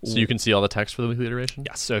 So you can see all the text for the weekly iteration?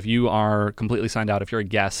 Yes. So if you are completely signed out, if you're a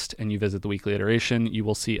guest and you visit the weekly iteration, you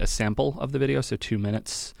will see a sample of the video. So 2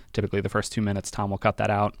 minutes, typically the first 2 minutes, Tom will cut that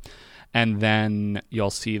out. And then you'll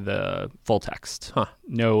see the full text.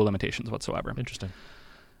 No limitations whatsoever. Interesting.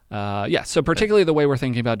 So particularly the way we're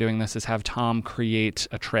thinking about doing this is have Tom create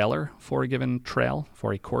a trailer for a given trail,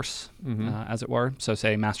 for a course, as it were. So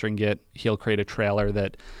say Mastering Git, he'll create a trailer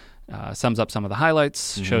that sums up some of the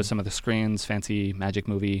highlights, shows some of the screens, fancy Magic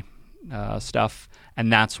Movie stuff,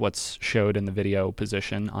 and that's what's showed in the video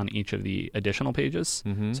position on each of the additional pages.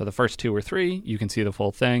 So the first 2 or 3, you can see the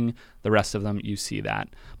full thing. The rest of them, you see that.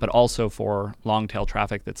 But also for long-tail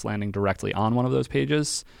traffic that's landing directly on one of those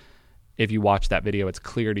pages, if you watch that video, it's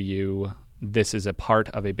clear to you this is a part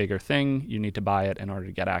of a bigger thing. You need to buy it in order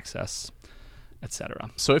to get access, etc.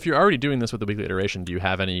 So if you're already doing this with the weekly iteration, do you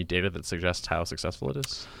have any data that suggests how successful it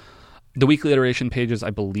is? The weekly iteration pages, I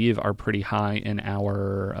believe, are pretty high in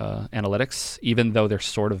our analytics, even though they're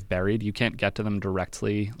sort of buried. You can't get to them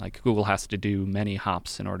directly. Like Google has to do many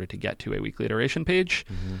hops in order to get to a weekly iteration page.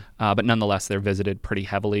 But nonetheless, they're visited pretty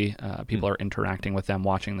heavily. People are interacting with them,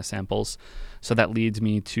 watching the samples. So that leads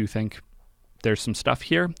me to think there's some stuff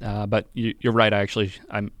here. But you're right.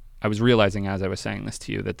 I was realizing as I was saying this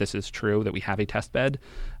to you that this is true, that we have a test bed,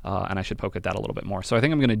 and I should poke at that a little bit more. So I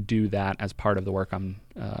think I'm going to do that as part of the work I'm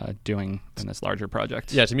doing in this larger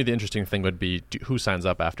project. Yeah, to me the interesting thing would be who signs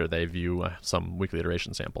up after they view some weekly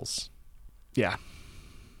iteration samples. Yeah.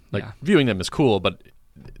 Viewing them is cool, but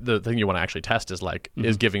the thing you want to actually test is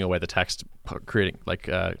is giving away the text, creating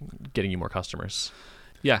getting you more customers.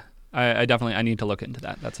 Yeah. I definitely need to look into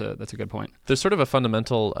that. That's a good point. There's sort of a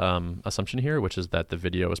fundamental assumption here, which is that the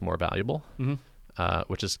video is more valuable,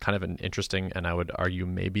 which is kind of an interesting, and I would argue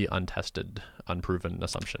maybe untested, unproven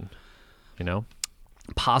assumption.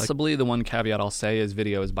 Possibly the one caveat I'll say is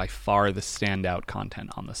video is by far the standout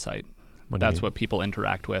content on the site. That's what people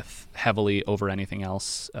interact with heavily over anything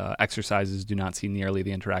else. Exercises do not see nearly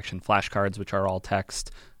the interaction. Flashcards, which are all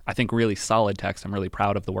text, I think really solid text. I'm really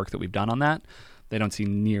proud of the work that we've done on that. They don't see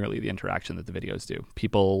nearly the interaction that the videos do.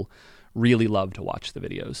 People really love to watch the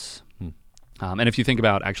videos. And if you think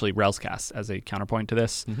about actually Railscast as a counterpoint to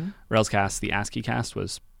this, Railscast, the ASCII cast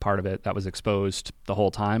was part of it that was exposed the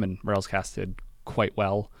whole time, and Railscast did quite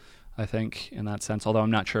well, I think, in that sense. Although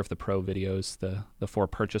I'm not sure if the pro videos, the 4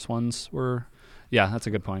 purchase ones were... Yeah, that's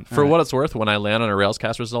a good point. For what it's worth, when I land on a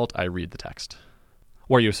Railscast result, I read the text.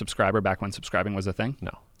 Were you a subscriber back when subscribing was a thing?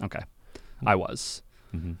 No. Okay. I was.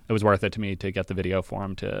 It was worth it to me to get the video for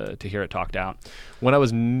him to hear it talked out. When I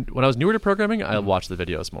was newer to programming, I watched the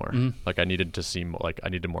videos more. I needed to see I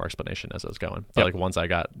needed more explanation as I was going. But once I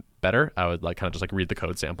got better, I would kind of just read the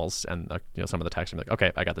code samples and some of the text and be like,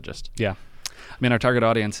 okay, I got the gist. Yeah. I mean, our target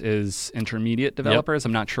audience is intermediate developers.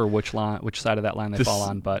 I'm not sure which side of that line they fall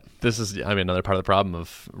on, but this is another part of the problem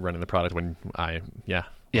of running the product when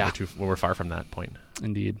we're far from that point.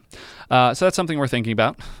 Indeed. So that's something we're thinking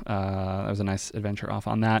about. That was a nice adventure off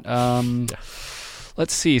on that.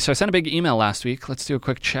 Let's see. So I sent a big email last week. Let's do a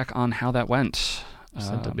quick check on how that went.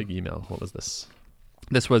 Sent a big email. What was this?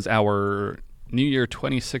 This was our New Year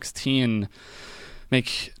 2016.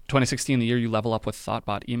 Make 2016 the year you level up with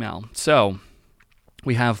Thoughtbot email. So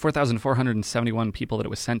We have 4,471 people that it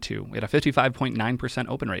was sent to. We had a 55.9%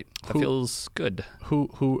 open rate. That feels good.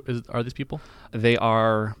 Who are these people? They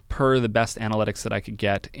are, per the best analytics that I could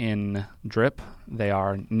get in Drip, they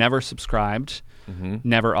are never subscribed,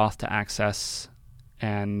 never auth to access,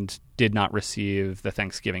 and did not receive the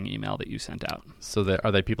Thanksgiving email that you sent out. So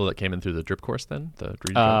are they people that came in through the Drip course then? The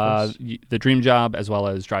Dream Job course? The Dream Job, as well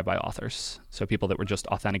as Drive-By authors. So people that were just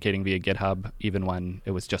authenticating via GitHub, even when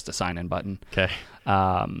it was just a sign-in button. Okay.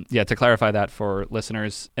 To clarify that for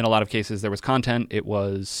listeners, in a lot of cases there was content. It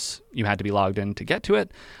was, you had to be logged in to get to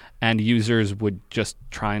it. And users would just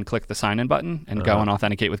try and click the sign-in button and go and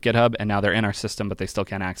authenticate with GitHub. And now they're in our system, but they still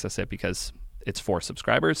can't access it because it's for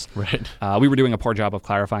subscribers. Right. We were doing a poor job of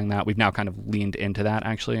clarifying that. We've now kind of leaned into that,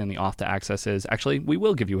 actually, and the auth to access is, actually, we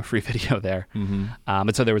will give you a free video there.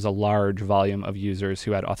 And so there was a large volume of users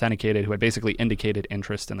who had authenticated, who had basically indicated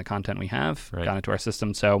interest in the content we have, gone into our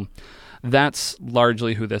system. So that's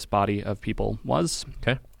largely who this body of people was.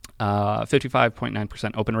 Okay.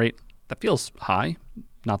 55.9% open rate. That feels high.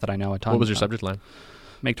 Not that I know a ton. What was your subject line?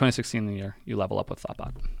 Make 2016 the year you level up with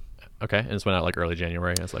Thoughtbot. Okay. And this went out like early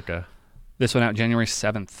January as like a... This went out January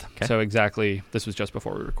 7th. Okay. So exactly, this was just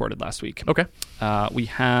before we recorded last week. Okay. We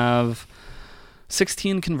have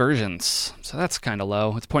 16 conversions. So that's kind of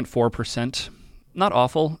low. It's 0.4%. Not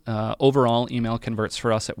awful. Overall, email converts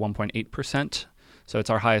for us at 1.8%. So it's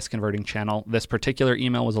our highest converting channel. This particular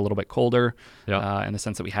email was a little bit colder in the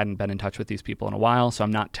sense that we hadn't been in touch with these people in a while. So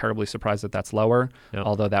I'm not terribly surprised that that's lower.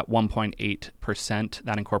 Although that 1.8%,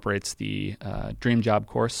 that incorporates the Dream Job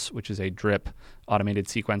course, which is a Drip automated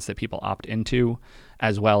sequence that people opt into,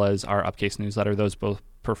 as well as our Upcase newsletter. Those both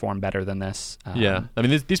perform better than this. I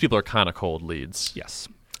mean, these people are kind of cold leads. Yes.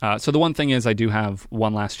 So the one thing is I do have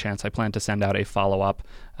one last chance. I plan to send out a follow-up.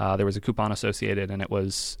 There was a coupon associated, and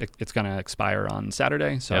it's going to expire on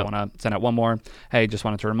Saturday. So I want to send out one more. Hey, just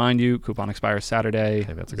wanted to remind you, coupon expires Saturday. I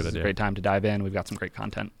think that's a good idea. It's a great time to dive in. We've got some great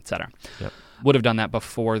content, etc. Yep. Would have done that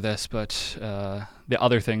before this, but the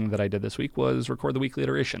other thing that I did this week was record the weekly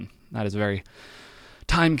iteration. That is a very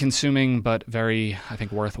time-consuming but very, I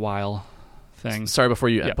think, worthwhile thing. Sorry, before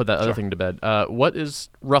you put that other thing to bed, what's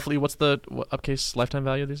the Upcase lifetime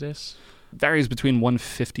value these days? Varies between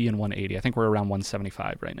 150 and 180. I think we're around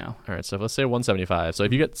 175 right now. All right, so let's say 175. So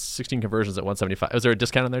if you get 16 conversions at 175, is there a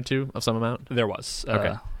discount in there too of some amount? There was.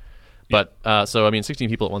 Okay. But so I mean, 16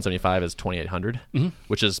 people at 175 is 2,800,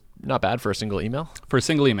 which is not bad for a single email. For a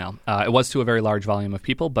single email, it was to a very large volume of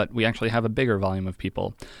people, but we actually have a bigger volume of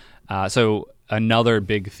people. So another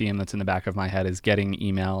big theme that's in the back of my head is getting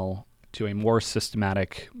email to a more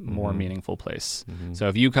systematic, more meaningful place. So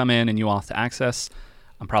if you come in and you auth to access,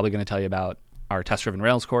 I'm probably going to tell you about our test-driven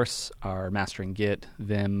Rails course, our Mastering Git,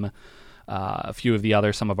 Vim, a few of the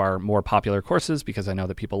other, some of our more popular courses, because I know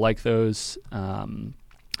that people like those.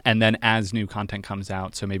 And then as new content comes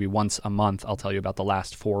out, so maybe once a month, I'll tell you about the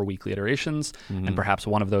last 4 weekly iterations, and perhaps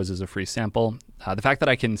one of those is a free sample. The fact that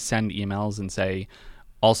I can send emails and say,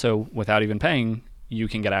 also, without even paying, you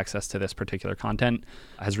can get access to this particular content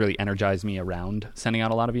has really energized me around sending out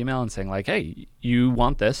a lot of email and saying like, hey, you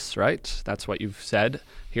want this, right? That's what you've said.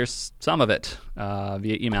 Here's some of it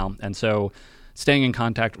via email. And so staying in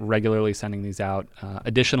contact, regularly sending these out.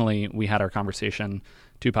 Additionally, we had our conversation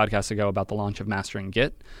 2 podcasts ago about the launch of Mastering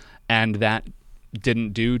Git, and that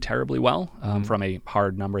didn't do terribly well from a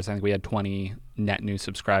hard numbers. I think we had 20 net new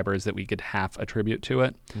subscribers that we could half attribute to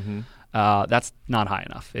it. That's not high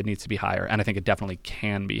enough. It needs to be higher, and I think it definitely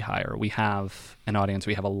can be higher. We have an audience.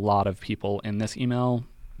 We have a lot of people in this email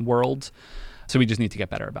world, so we just need to get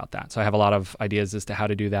better about that. So I have a lot of ideas as to how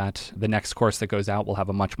to do that. The next course that goes out will have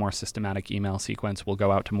a much more systematic email sequence. We'll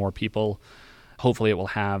go out to more people. Hopefully it will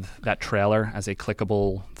have that trailer as a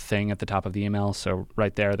clickable thing at the top of the email. So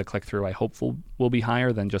right there, the click-through, I hope will be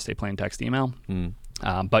higher than just a plain text email.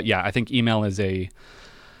 But yeah, I think email is a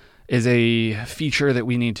feature that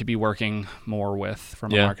we need to be working more with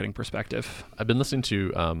from a marketing perspective. I've been listening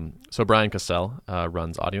to, so Brian Cassell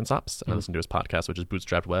runs Audience Ops, and I listen to his podcast, which is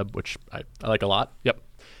Bootstrapped Web, which I like a lot. Yep.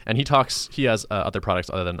 And he has other products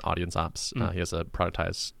other than Audience Ops. He has a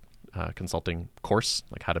productized consulting course,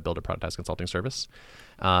 like how to build a productized consulting service,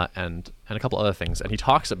 and a couple other things. And he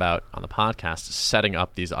talks about, on the podcast, setting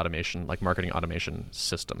up these automation, like marketing automation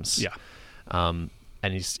systems. Yeah.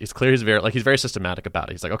 And it's clear he's very systematic about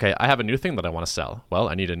it. He's like, okay, I have a new thing that I want to sell. Well,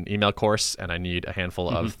 I need an email course, and I need a handful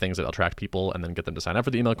of things that attract people, and then get them to sign up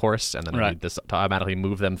for the email course, and then I need this to automatically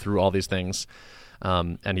move them through all these things.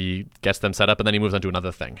 and he gets them set up, and then he moves on to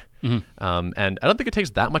another thing. And I don't think it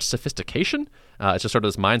takes that much sophistication. It's just sort of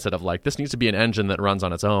this mindset of like, this needs to be an engine that runs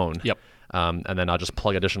on its own. Yep. And then I'll just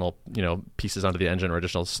plug additional, pieces onto the engine or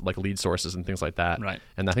additional like lead sources and things like that. Right.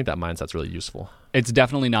 And I think that mindset's really useful. It's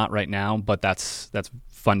definitely not right now, but that's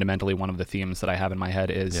fundamentally one of the themes that I have in my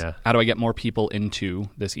head is how do I get more people into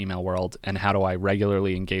this email world, and how do I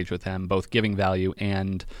regularly engage with them, both giving value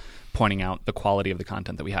and pointing out the quality of the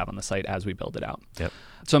content that we have on the site as we build it out. Yep.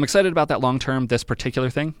 So I'm excited about that long term. This particular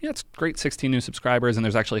thing, it's great, 16 new subscribers, and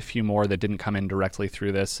there's actually a few more that didn't come in directly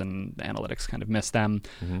through this, and the analytics kind of missed them.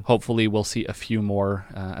 Hopefully we'll see a few more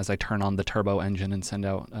as I turn on the turbo engine and send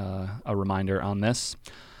out a reminder on this.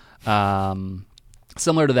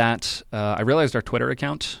 Similar to that, I realized our Twitter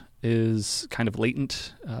account is kind of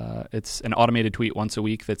latent. It's an automated tweet once a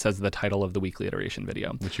week that says the title of the weekly iteration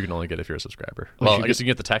video. Which you can only get if you're a subscriber. Well, I guess you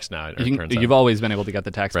can get the text now. You've always been able to get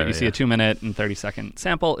the text, but you see a 2-minute and 30-second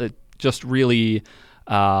sample. It just really,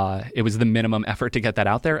 it was the minimum effort to get that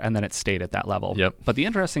out there, and then it stayed at that level. Yep. But the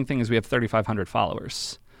interesting thing is we have 3,500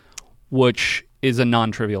 followers, which is a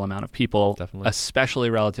non-trivial amount of people, especially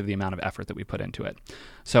relative to the amount of effort that we put into it.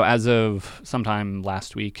 So as of sometime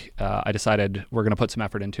last week, I decided we're going to put some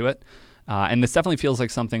effort into it. And this definitely feels like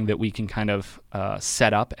something that we can kind of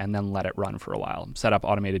set up and then let it run for a while. Set up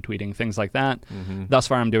automated tweeting, things like that. Thus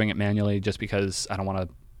far, I'm doing it manually just because I don't want to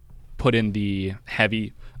put in the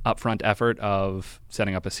heavy upfront effort of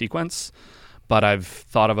setting up a sequence. But I've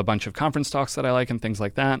thought of a bunch of conference talks that I like and things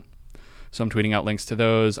like that. So I'm tweeting out links to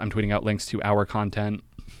those. I'm tweeting out links to our content.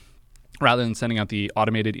 Rather than sending out the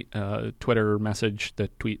automated Twitter message, they're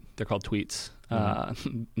called tweets.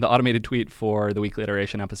 The automated tweet for the weekly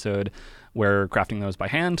iteration episode, we're crafting those by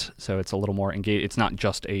hand. So it's a little more engaged. It's not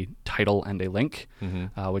just a title and a link,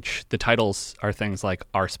 which the titles are things like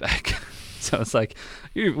RSpec. So it's like,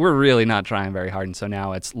 we're really not trying very hard. And so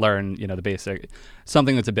now it's learn, the basic,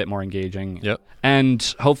 something that's a bit more engaging. Yep.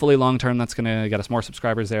 And hopefully long term, that's going to get us more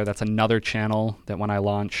subscribers there. That's another channel that when I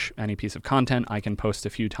launch any piece of content, I can post a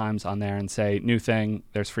few times on there and say, new thing,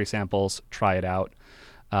 there's free samples, try it out.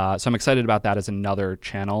 So I'm excited about that as another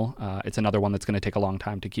channel. It's another one that's going to take a long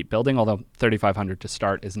time to keep building, although 3,500 to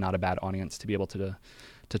start is not a bad audience to be able to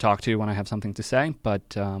talk to when I have something to say.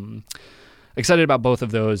 But excited about both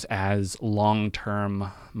of those as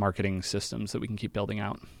long-term marketing systems that we can keep building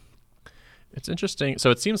out. It's interesting.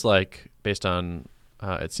 So it seems like it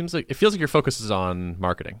feels like your focus is on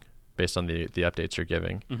marketing based on the updates you're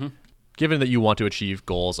giving. Given that you want to achieve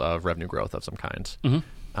goals of revenue growth of some kind,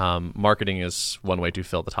 marketing is one way to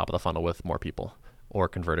fill the top of the funnel with more people or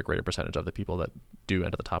convert a greater percentage of the people that do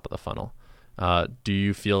enter the top of the funnel. Do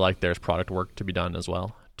you feel like there's product work to be done as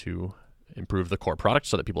well to improve the core product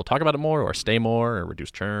so that people talk about it more or stay more or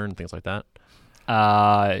reduce churn, things like that?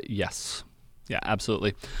 Yes. Yeah,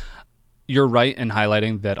 absolutely. You're right in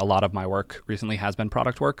highlighting that a lot of my work recently has been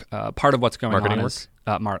product work. Part of what's going marketing on work? is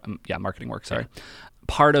marketing work. Sorry. Yeah.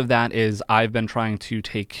 Part of that is I've been trying to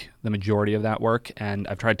take the majority of that work, and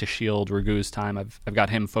I've tried to shield Ragu's time. I've got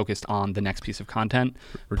him focused on the next piece of content,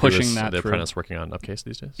 pushing that the through. apprentice working on Upcase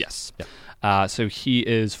these days? Yes. Yeah. So he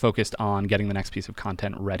is focused on getting the next piece of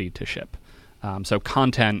content ready to ship. So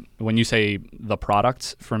content, when you say the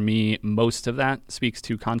product, for me, most of that speaks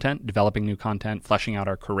to content, developing new content, fleshing out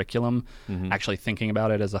our curriculum, actually thinking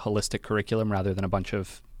about it as a holistic curriculum rather than a bunch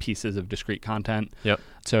of pieces of discrete content. Yep.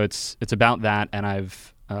 So it's about that, and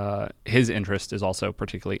his interest is also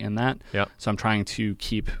particularly in that. Yep. So I'm trying to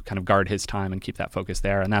guard his time and keep that focus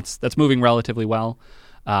there, and that's moving relatively well.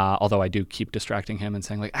 Although I do keep distracting him and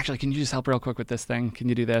saying, like, actually, can you just help real quick with this thing? Can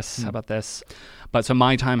you do this? How about this? But so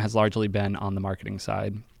my time has largely been on the marketing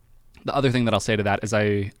side. The other thing that I'll say to that is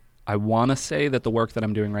I want to say that the work that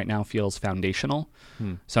I'm doing right now feels foundational.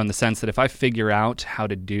 So in the sense that if I figure out how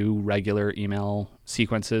to do regular email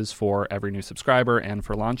sequences for every new subscriber and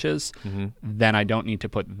for launches, then I don't need to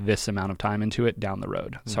put this amount of time into it down the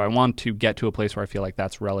road. So I want to get to a place where I feel like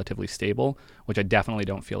that's relatively stable, which I definitely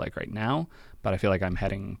don't feel like right now, but I feel like I'm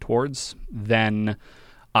heading towards. Then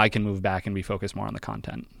I can move back and be focused more on the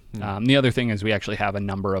content. The other thing is we actually have a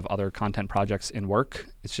number of other content projects in work.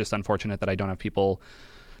 It's just unfortunate that I don't have people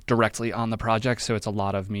directly on the project, so it's a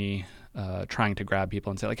lot of me trying to grab people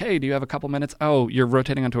and say, like, hey, do you have a couple minutes? Oh, you're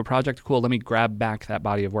rotating onto a project? Cool, let me grab back that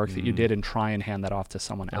body of work that you did and try and hand that off to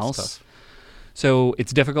someone else. Tough. So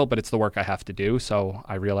it's difficult, but it's the work I have to do, so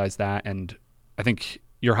I realize that, and I think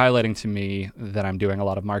you're highlighting to me that I'm doing a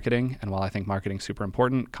lot of marketing, and while I think marketing's super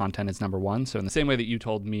important, content is number one. So in the same way that you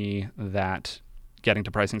told me that getting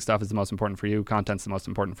to pricing stuff is the most important for you, content's the most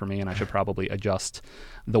important for me, and I should probably adjust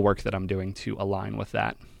the work that I'm doing to align with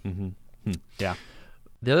that. Yeah.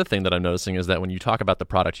 The other thing that I'm noticing is that when you talk about the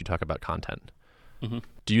product, you talk about content. Mm-hmm.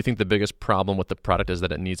 Do you think the biggest problem with the product is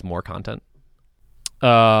that it needs more content?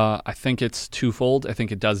 I think it's twofold. I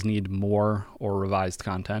think it does need more or revised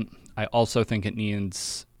content. I also think it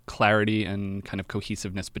needs clarity and kind of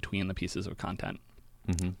cohesiveness between the pieces of content.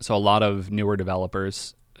 Mm-hmm. So a lot of newer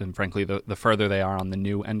developers, and frankly, the further they are on the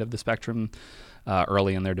new end of the spectrum,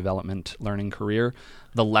 early in their development learning career,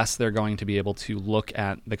 the less they're going to be able to look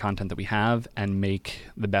at the content that we have and make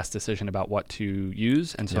the best decision about what to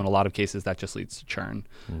use. And so in a lot of cases, that just leads to churn.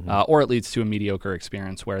 Or it leads to a mediocre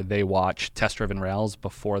experience where they watch test-driven Rails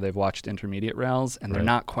before they've watched intermediate Rails, and they're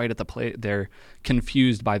not quite at the they're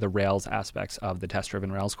confused by the Rails aspects of the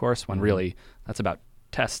test-driven Rails course, when really that's about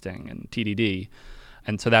testing and TDD.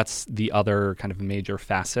 And so that's the other kind of major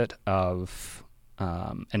facet of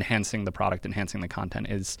enhancing the product, enhancing the content,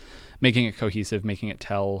 is making it cohesive, making it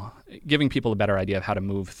giving people a better idea of how to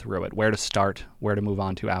move through it, where to start, where to move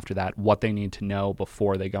on to after that, what they need to know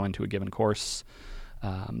before they go into a given course.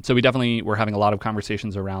 So we're having a lot of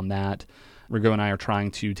conversations around that. Rigo and I are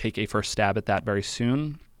trying to take a first stab at that very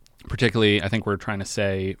soon. Particularly, I think we're trying to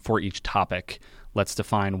say for each topic, let's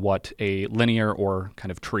define what a linear or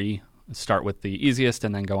kind of tree, start with the easiest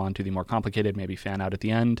and then go on to the more complicated, maybe fan out at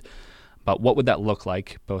the end. But what would that look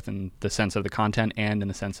like, both in the sense of the content and in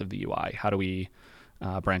the sense of the UI? How do we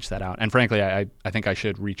branch that out? And frankly, I think I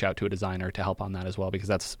should reach out to a designer to help on that as well, because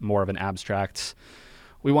that's more of an abstract.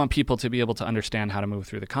 We want people to be able to understand how to move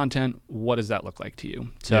through the content. What does that look like to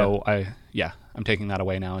you? So I'm taking that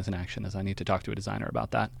away now as an action, as I need to talk to a designer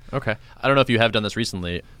about that. Okay. I don't know if you have done this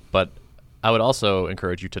recently, but I would also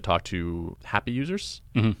encourage you to talk to happy users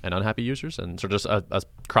and unhappy users, and sort of just a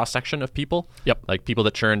cross-section of people. Yep. Like people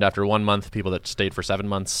that churned after 1 month, people that stayed for 7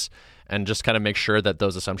 months, and just kind of make sure that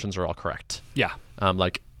those assumptions are all correct. Yeah.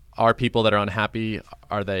 Like, are people that are unhappy,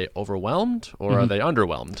 are they overwhelmed or are they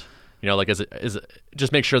underwhelmed? You know, like, is it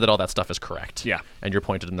just make sure that all that stuff is correct. Yeah. And you're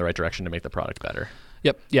pointed in the right direction to make the product better.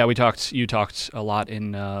 Yep. Yeah, you talked a lot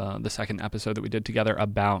in the second episode that we did together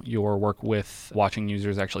about your work with watching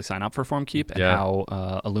users actually sign up for FormKeep and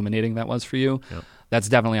how illuminating that was for you. Yep. That's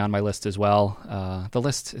definitely on my list as well. The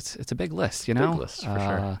list, it's a big list, you know? Big list, for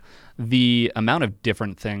sure. The amount of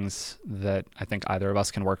different things that I think either of us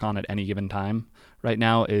can work on at any given time right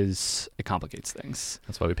now it complicates things.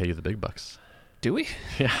 That's why we pay you the big bucks. Do we?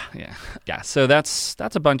 Yeah. Yeah. So that's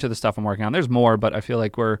a bunch of the stuff I'm working on. There's more, but I feel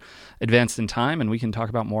like we're advanced in time and we can talk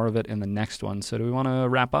about more of it in the next one. So do we want to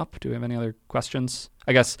wrap up? Do we have any other questions?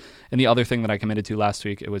 I guess, and the other thing that I committed to last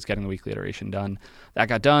week, it was getting the weekly iteration done. That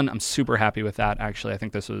got done. I'm super happy with that. Actually, I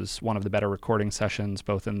think this was one of the better recording sessions,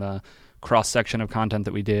 both in the cross-section of content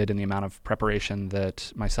that we did and the amount of preparation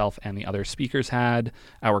that myself and the other speakers had,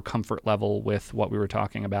 our comfort level with what we were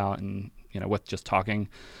talking about and, with just talking.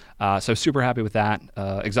 So super happy with that.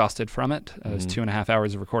 Exhausted from it. It was 2.5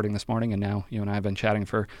 hours of recording this morning, and now you and I have been chatting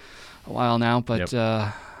for a while now, but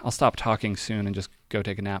I'll stop talking soon and just go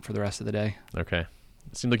take a nap for the rest of the day. Okay.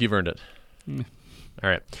 It seems like you've earned it. All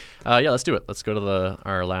right. Let's do it. Let's go to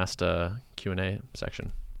our last Q&A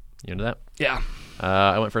section. You into that? Yeah.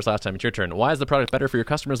 I went first last time. It's your turn. Why is the product better for your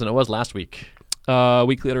customers than it was last week?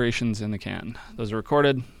 Weekly iterations in the can. Those are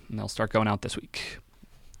recorded, and they'll start going out this week.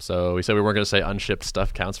 So we said we weren't going to say unshipped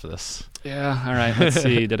stuff counts for this. Yeah. All right. Let's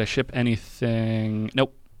see. Did I ship anything?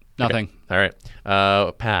 Nope. Nothing. Okay. All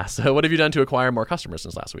right. Pass. What have you done to acquire more customers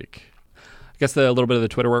since last week? I guess a little bit of the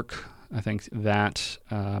Twitter work. I think that,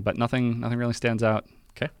 but nothing really stands out.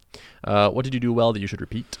 Okay. What did you do well that you should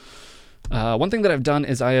repeat? One thing that I've done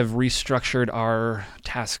is I have restructured our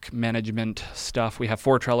task management stuff. We have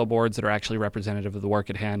 4 Trello boards that are actually representative of the work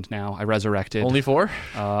at hand now. I resurrected. Only 4?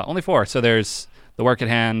 Only 4. So there's the work at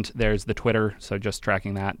hand, there's the Twitter, so just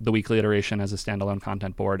tracking that, the weekly iteration as a standalone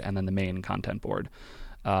content board, and then the main content board.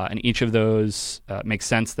 And each of those makes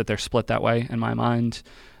sense that they're split that way in my mind.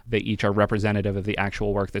 They each are representative of the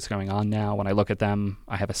actual work that's going on now. When I look at them,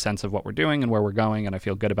 I have a sense of what we're doing and where we're going, and I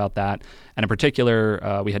feel good about that. And in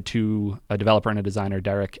particular, we had 2, a developer and a designer,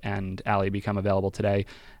 Derek and Ali, become available today.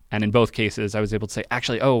 And in both cases, I was able to say,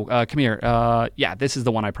 actually, come here. This is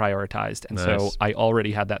the one I prioritized. And so I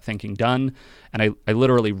already had that thinking done. And I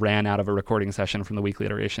literally ran out of a recording session from the weekly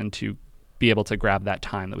iteration to be able to grab that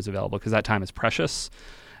time that was available, because that time is precious.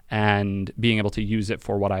 And being able to use it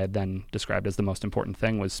for what I had then described as the most important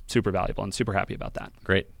thing was super valuable, and super happy about that.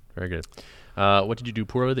 Great. Very good. What did you do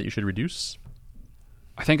poorly that you should reduce?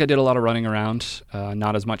 I think I did a lot of running around,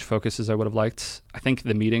 not as much focus as I would have liked. I think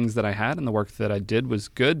the meetings that I had and the work that I did was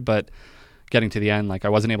good, but getting to the end, I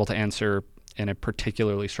wasn't able to answer in a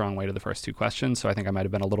particularly strong way to the first 2 questions. So I think I might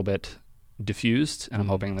have been a little bit diffused, and I'm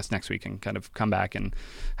hoping this next week can kind of come back and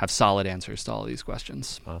have solid answers to all of these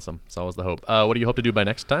questions. Awesome. It's always the hope. What do you hope to do by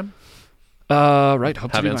next time? Right.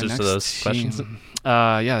 Hope Have to do answers my to next those questions?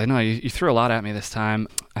 Yeah, I know you threw a lot at me this time.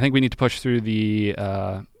 I think we need to push through the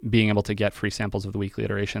being able to get free samples of the weekly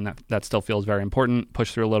iteration. That still feels very important.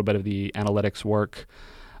 Push through a little bit of the analytics work.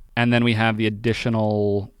 And then we have the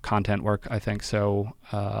additional content work, I think. So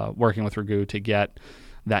working with Raghu to get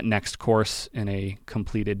that next course in a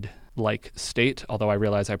completed state, although I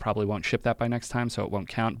realize I probably won't ship that by next time, so it won't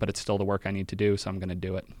count, but it's still the work I need to do, so I'm going to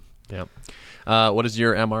do it. Yeah. What is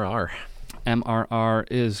your MRR? MRR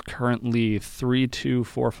is currently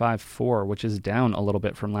 32454, which is down a little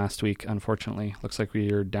bit from last week, unfortunately. Looks like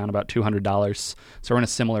we are down about $200. So we're in a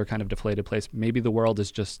similar kind of deflated place. Maybe the world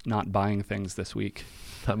is just not buying things this week.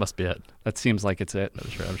 That must be it. That seems like it's it. I'm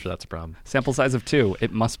sure that's a problem. Sample size of 2.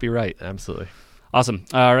 It must be right. Absolutely. Awesome.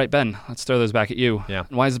 All right, Ben, let's throw those back at you. Yeah.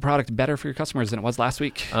 Why is the product better for your customers than it was last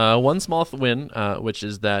week? One small win, which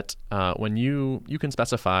is that when you can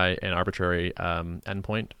specify an arbitrary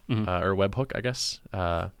endpoint or webhook, I guess,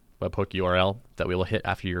 webhook URL that we will hit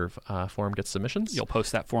after your form gets submissions. You'll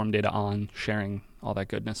post that form data on, sharing all that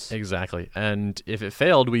goodness. Exactly. And if it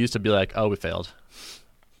failed, we used to be like, oh, we failed.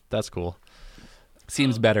 That's cool.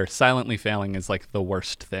 Seems better. Silently failing is like the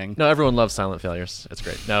worst thing. No, everyone loves silent failures. It's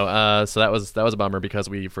great. No, so that was a bummer because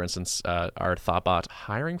we, for instance, our Thoughtbot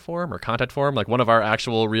hiring form or contact form, like one of our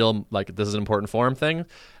actual real, like this is an important form thing,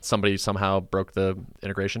 somebody somehow broke the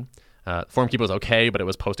integration. FormKeeper was okay, but it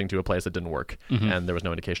was posting to a place that didn't work, and there was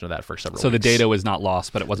no indication of that for several weeks. So the data was not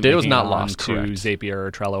lost, but it wasn't. Data was making not it on lost to correct. Zapier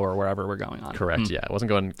or Trello or wherever we're going on. Correct. Yeah, it wasn't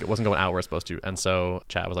going out where it's supposed to. And so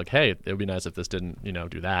chat was like, "Hey, it would be nice if this didn't,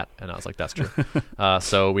 do that." And I was like, "That's true."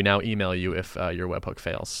 So we now email you if your webhook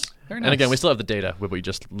fails. Very nice. And again, we still have the data where we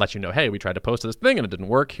just let you know, hey, we tried to post this thing and it didn't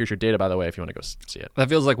work. Here's your data, by the way, if you want to go see it. That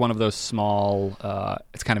feels like one of those small,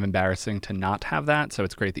 it's kind of embarrassing to not have that. So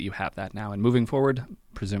it's great that you have that now. And moving forward,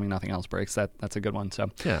 presuming nothing else breaks, that's a good one.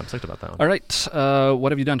 So yeah, I'm psyched about that one. All right.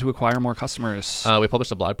 What have you done to acquire more customers? We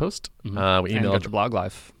published a blog post. We emailed. And got your blog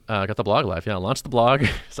live. Got the blog live. Yeah, launched the blog,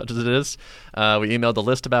 such as it is. We emailed the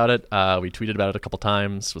list about it. We tweeted about it a couple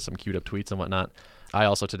times with some queued up tweets and whatnot. I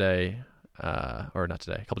also today... or not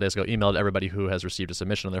today, a couple days ago, emailed everybody who has received a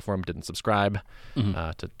submission on their form, didn't subscribe,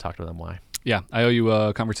 to talk to them why. Yeah, I owe you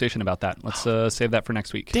a conversation about that. Let's save that for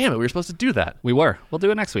next week. Damn it, we were supposed to do that. We were. We'll do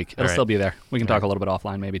it next week. It'll right. still be there. We can talk a little bit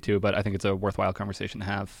offline maybe too, but I think it's a worthwhile conversation to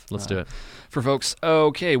have. Let's do it. For folks.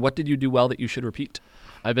 Okay, what did you do well that you should repeat?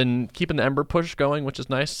 I've been keeping the Ember push going, which is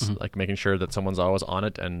nice, like making sure that someone's always on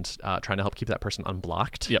it and trying to help keep that person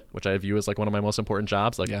unblocked, which I view as like one of my most important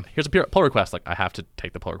jobs. Like, here's a pull request. Like, I have to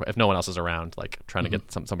take the pull request. If no one else is around, like trying to get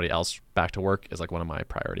somebody else back to work is like one of my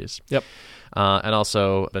priorities. Yep. And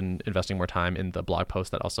also been investing more time in the blog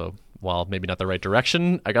post that also, while maybe not the right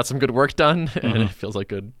direction, I got some good work done and it feels like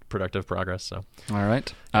good, productive progress. So, all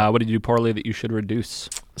right. What did you do poorly that you should reduce?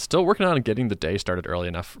 Still working on getting the day started early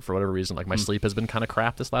enough for whatever reason. Like my sleep has been kind of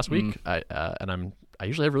crap this last week. I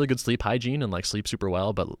usually have really good sleep hygiene and like sleep super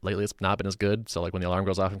well, but lately it's not been as good. So like when the alarm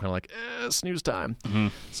goes off, I'm kind of like, snooze time.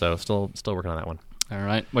 So still working on that one. All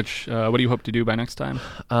right. What do you hope to do by next time?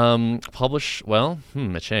 Publish. Well,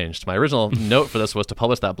 it changed. My original note for this was to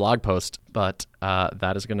publish that blog post, but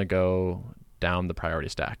that is going to go down the priority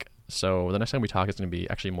stack. So the next time we talk is going to be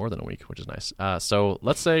actually more than a week, which is nice. So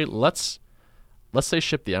let's say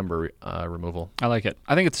ship the Ember removal. I like it.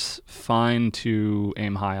 I think it's fine to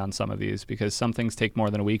aim high on some of these because some things take more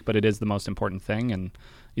than a week, but it is the most important thing, and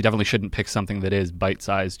you definitely shouldn't pick something that is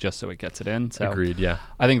bite-sized just so it gets it in. So agreed, yeah.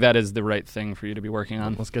 I think that is the right thing for you to be working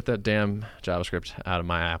on. Let's get that damn JavaScript out of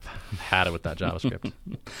my app. I've had it with that JavaScript.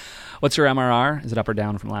 What's your MRR? Is it up or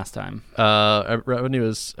down from last time? Revenue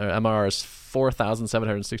is MRR is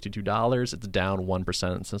 $4,762. It's down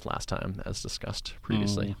 1% since last time, as discussed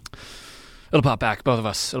previously. It'll pop back, both of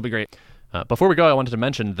us. It'll be great. Before we go, I wanted to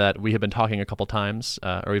mention that we have been talking a couple times,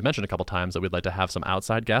 or we've mentioned a couple times that we'd like to have some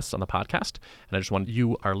outside guests on the podcast. And I just wanted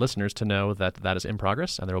you, our listeners, to know that that is in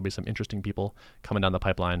progress, and there will be some interesting people coming down the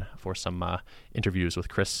pipeline for some interviews with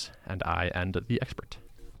Chris and I and the expert.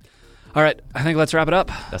 All right, I think let's wrap it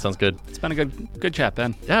up. That sounds good. It's been a good chat,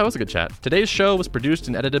 Ben. Yeah, it was a good chat. Today's show was produced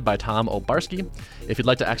and edited by Tom Obarski. If you'd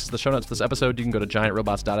like to access the show notes for this episode, you can go to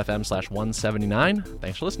giantrobots.fm/179.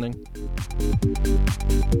 Thanks for listening.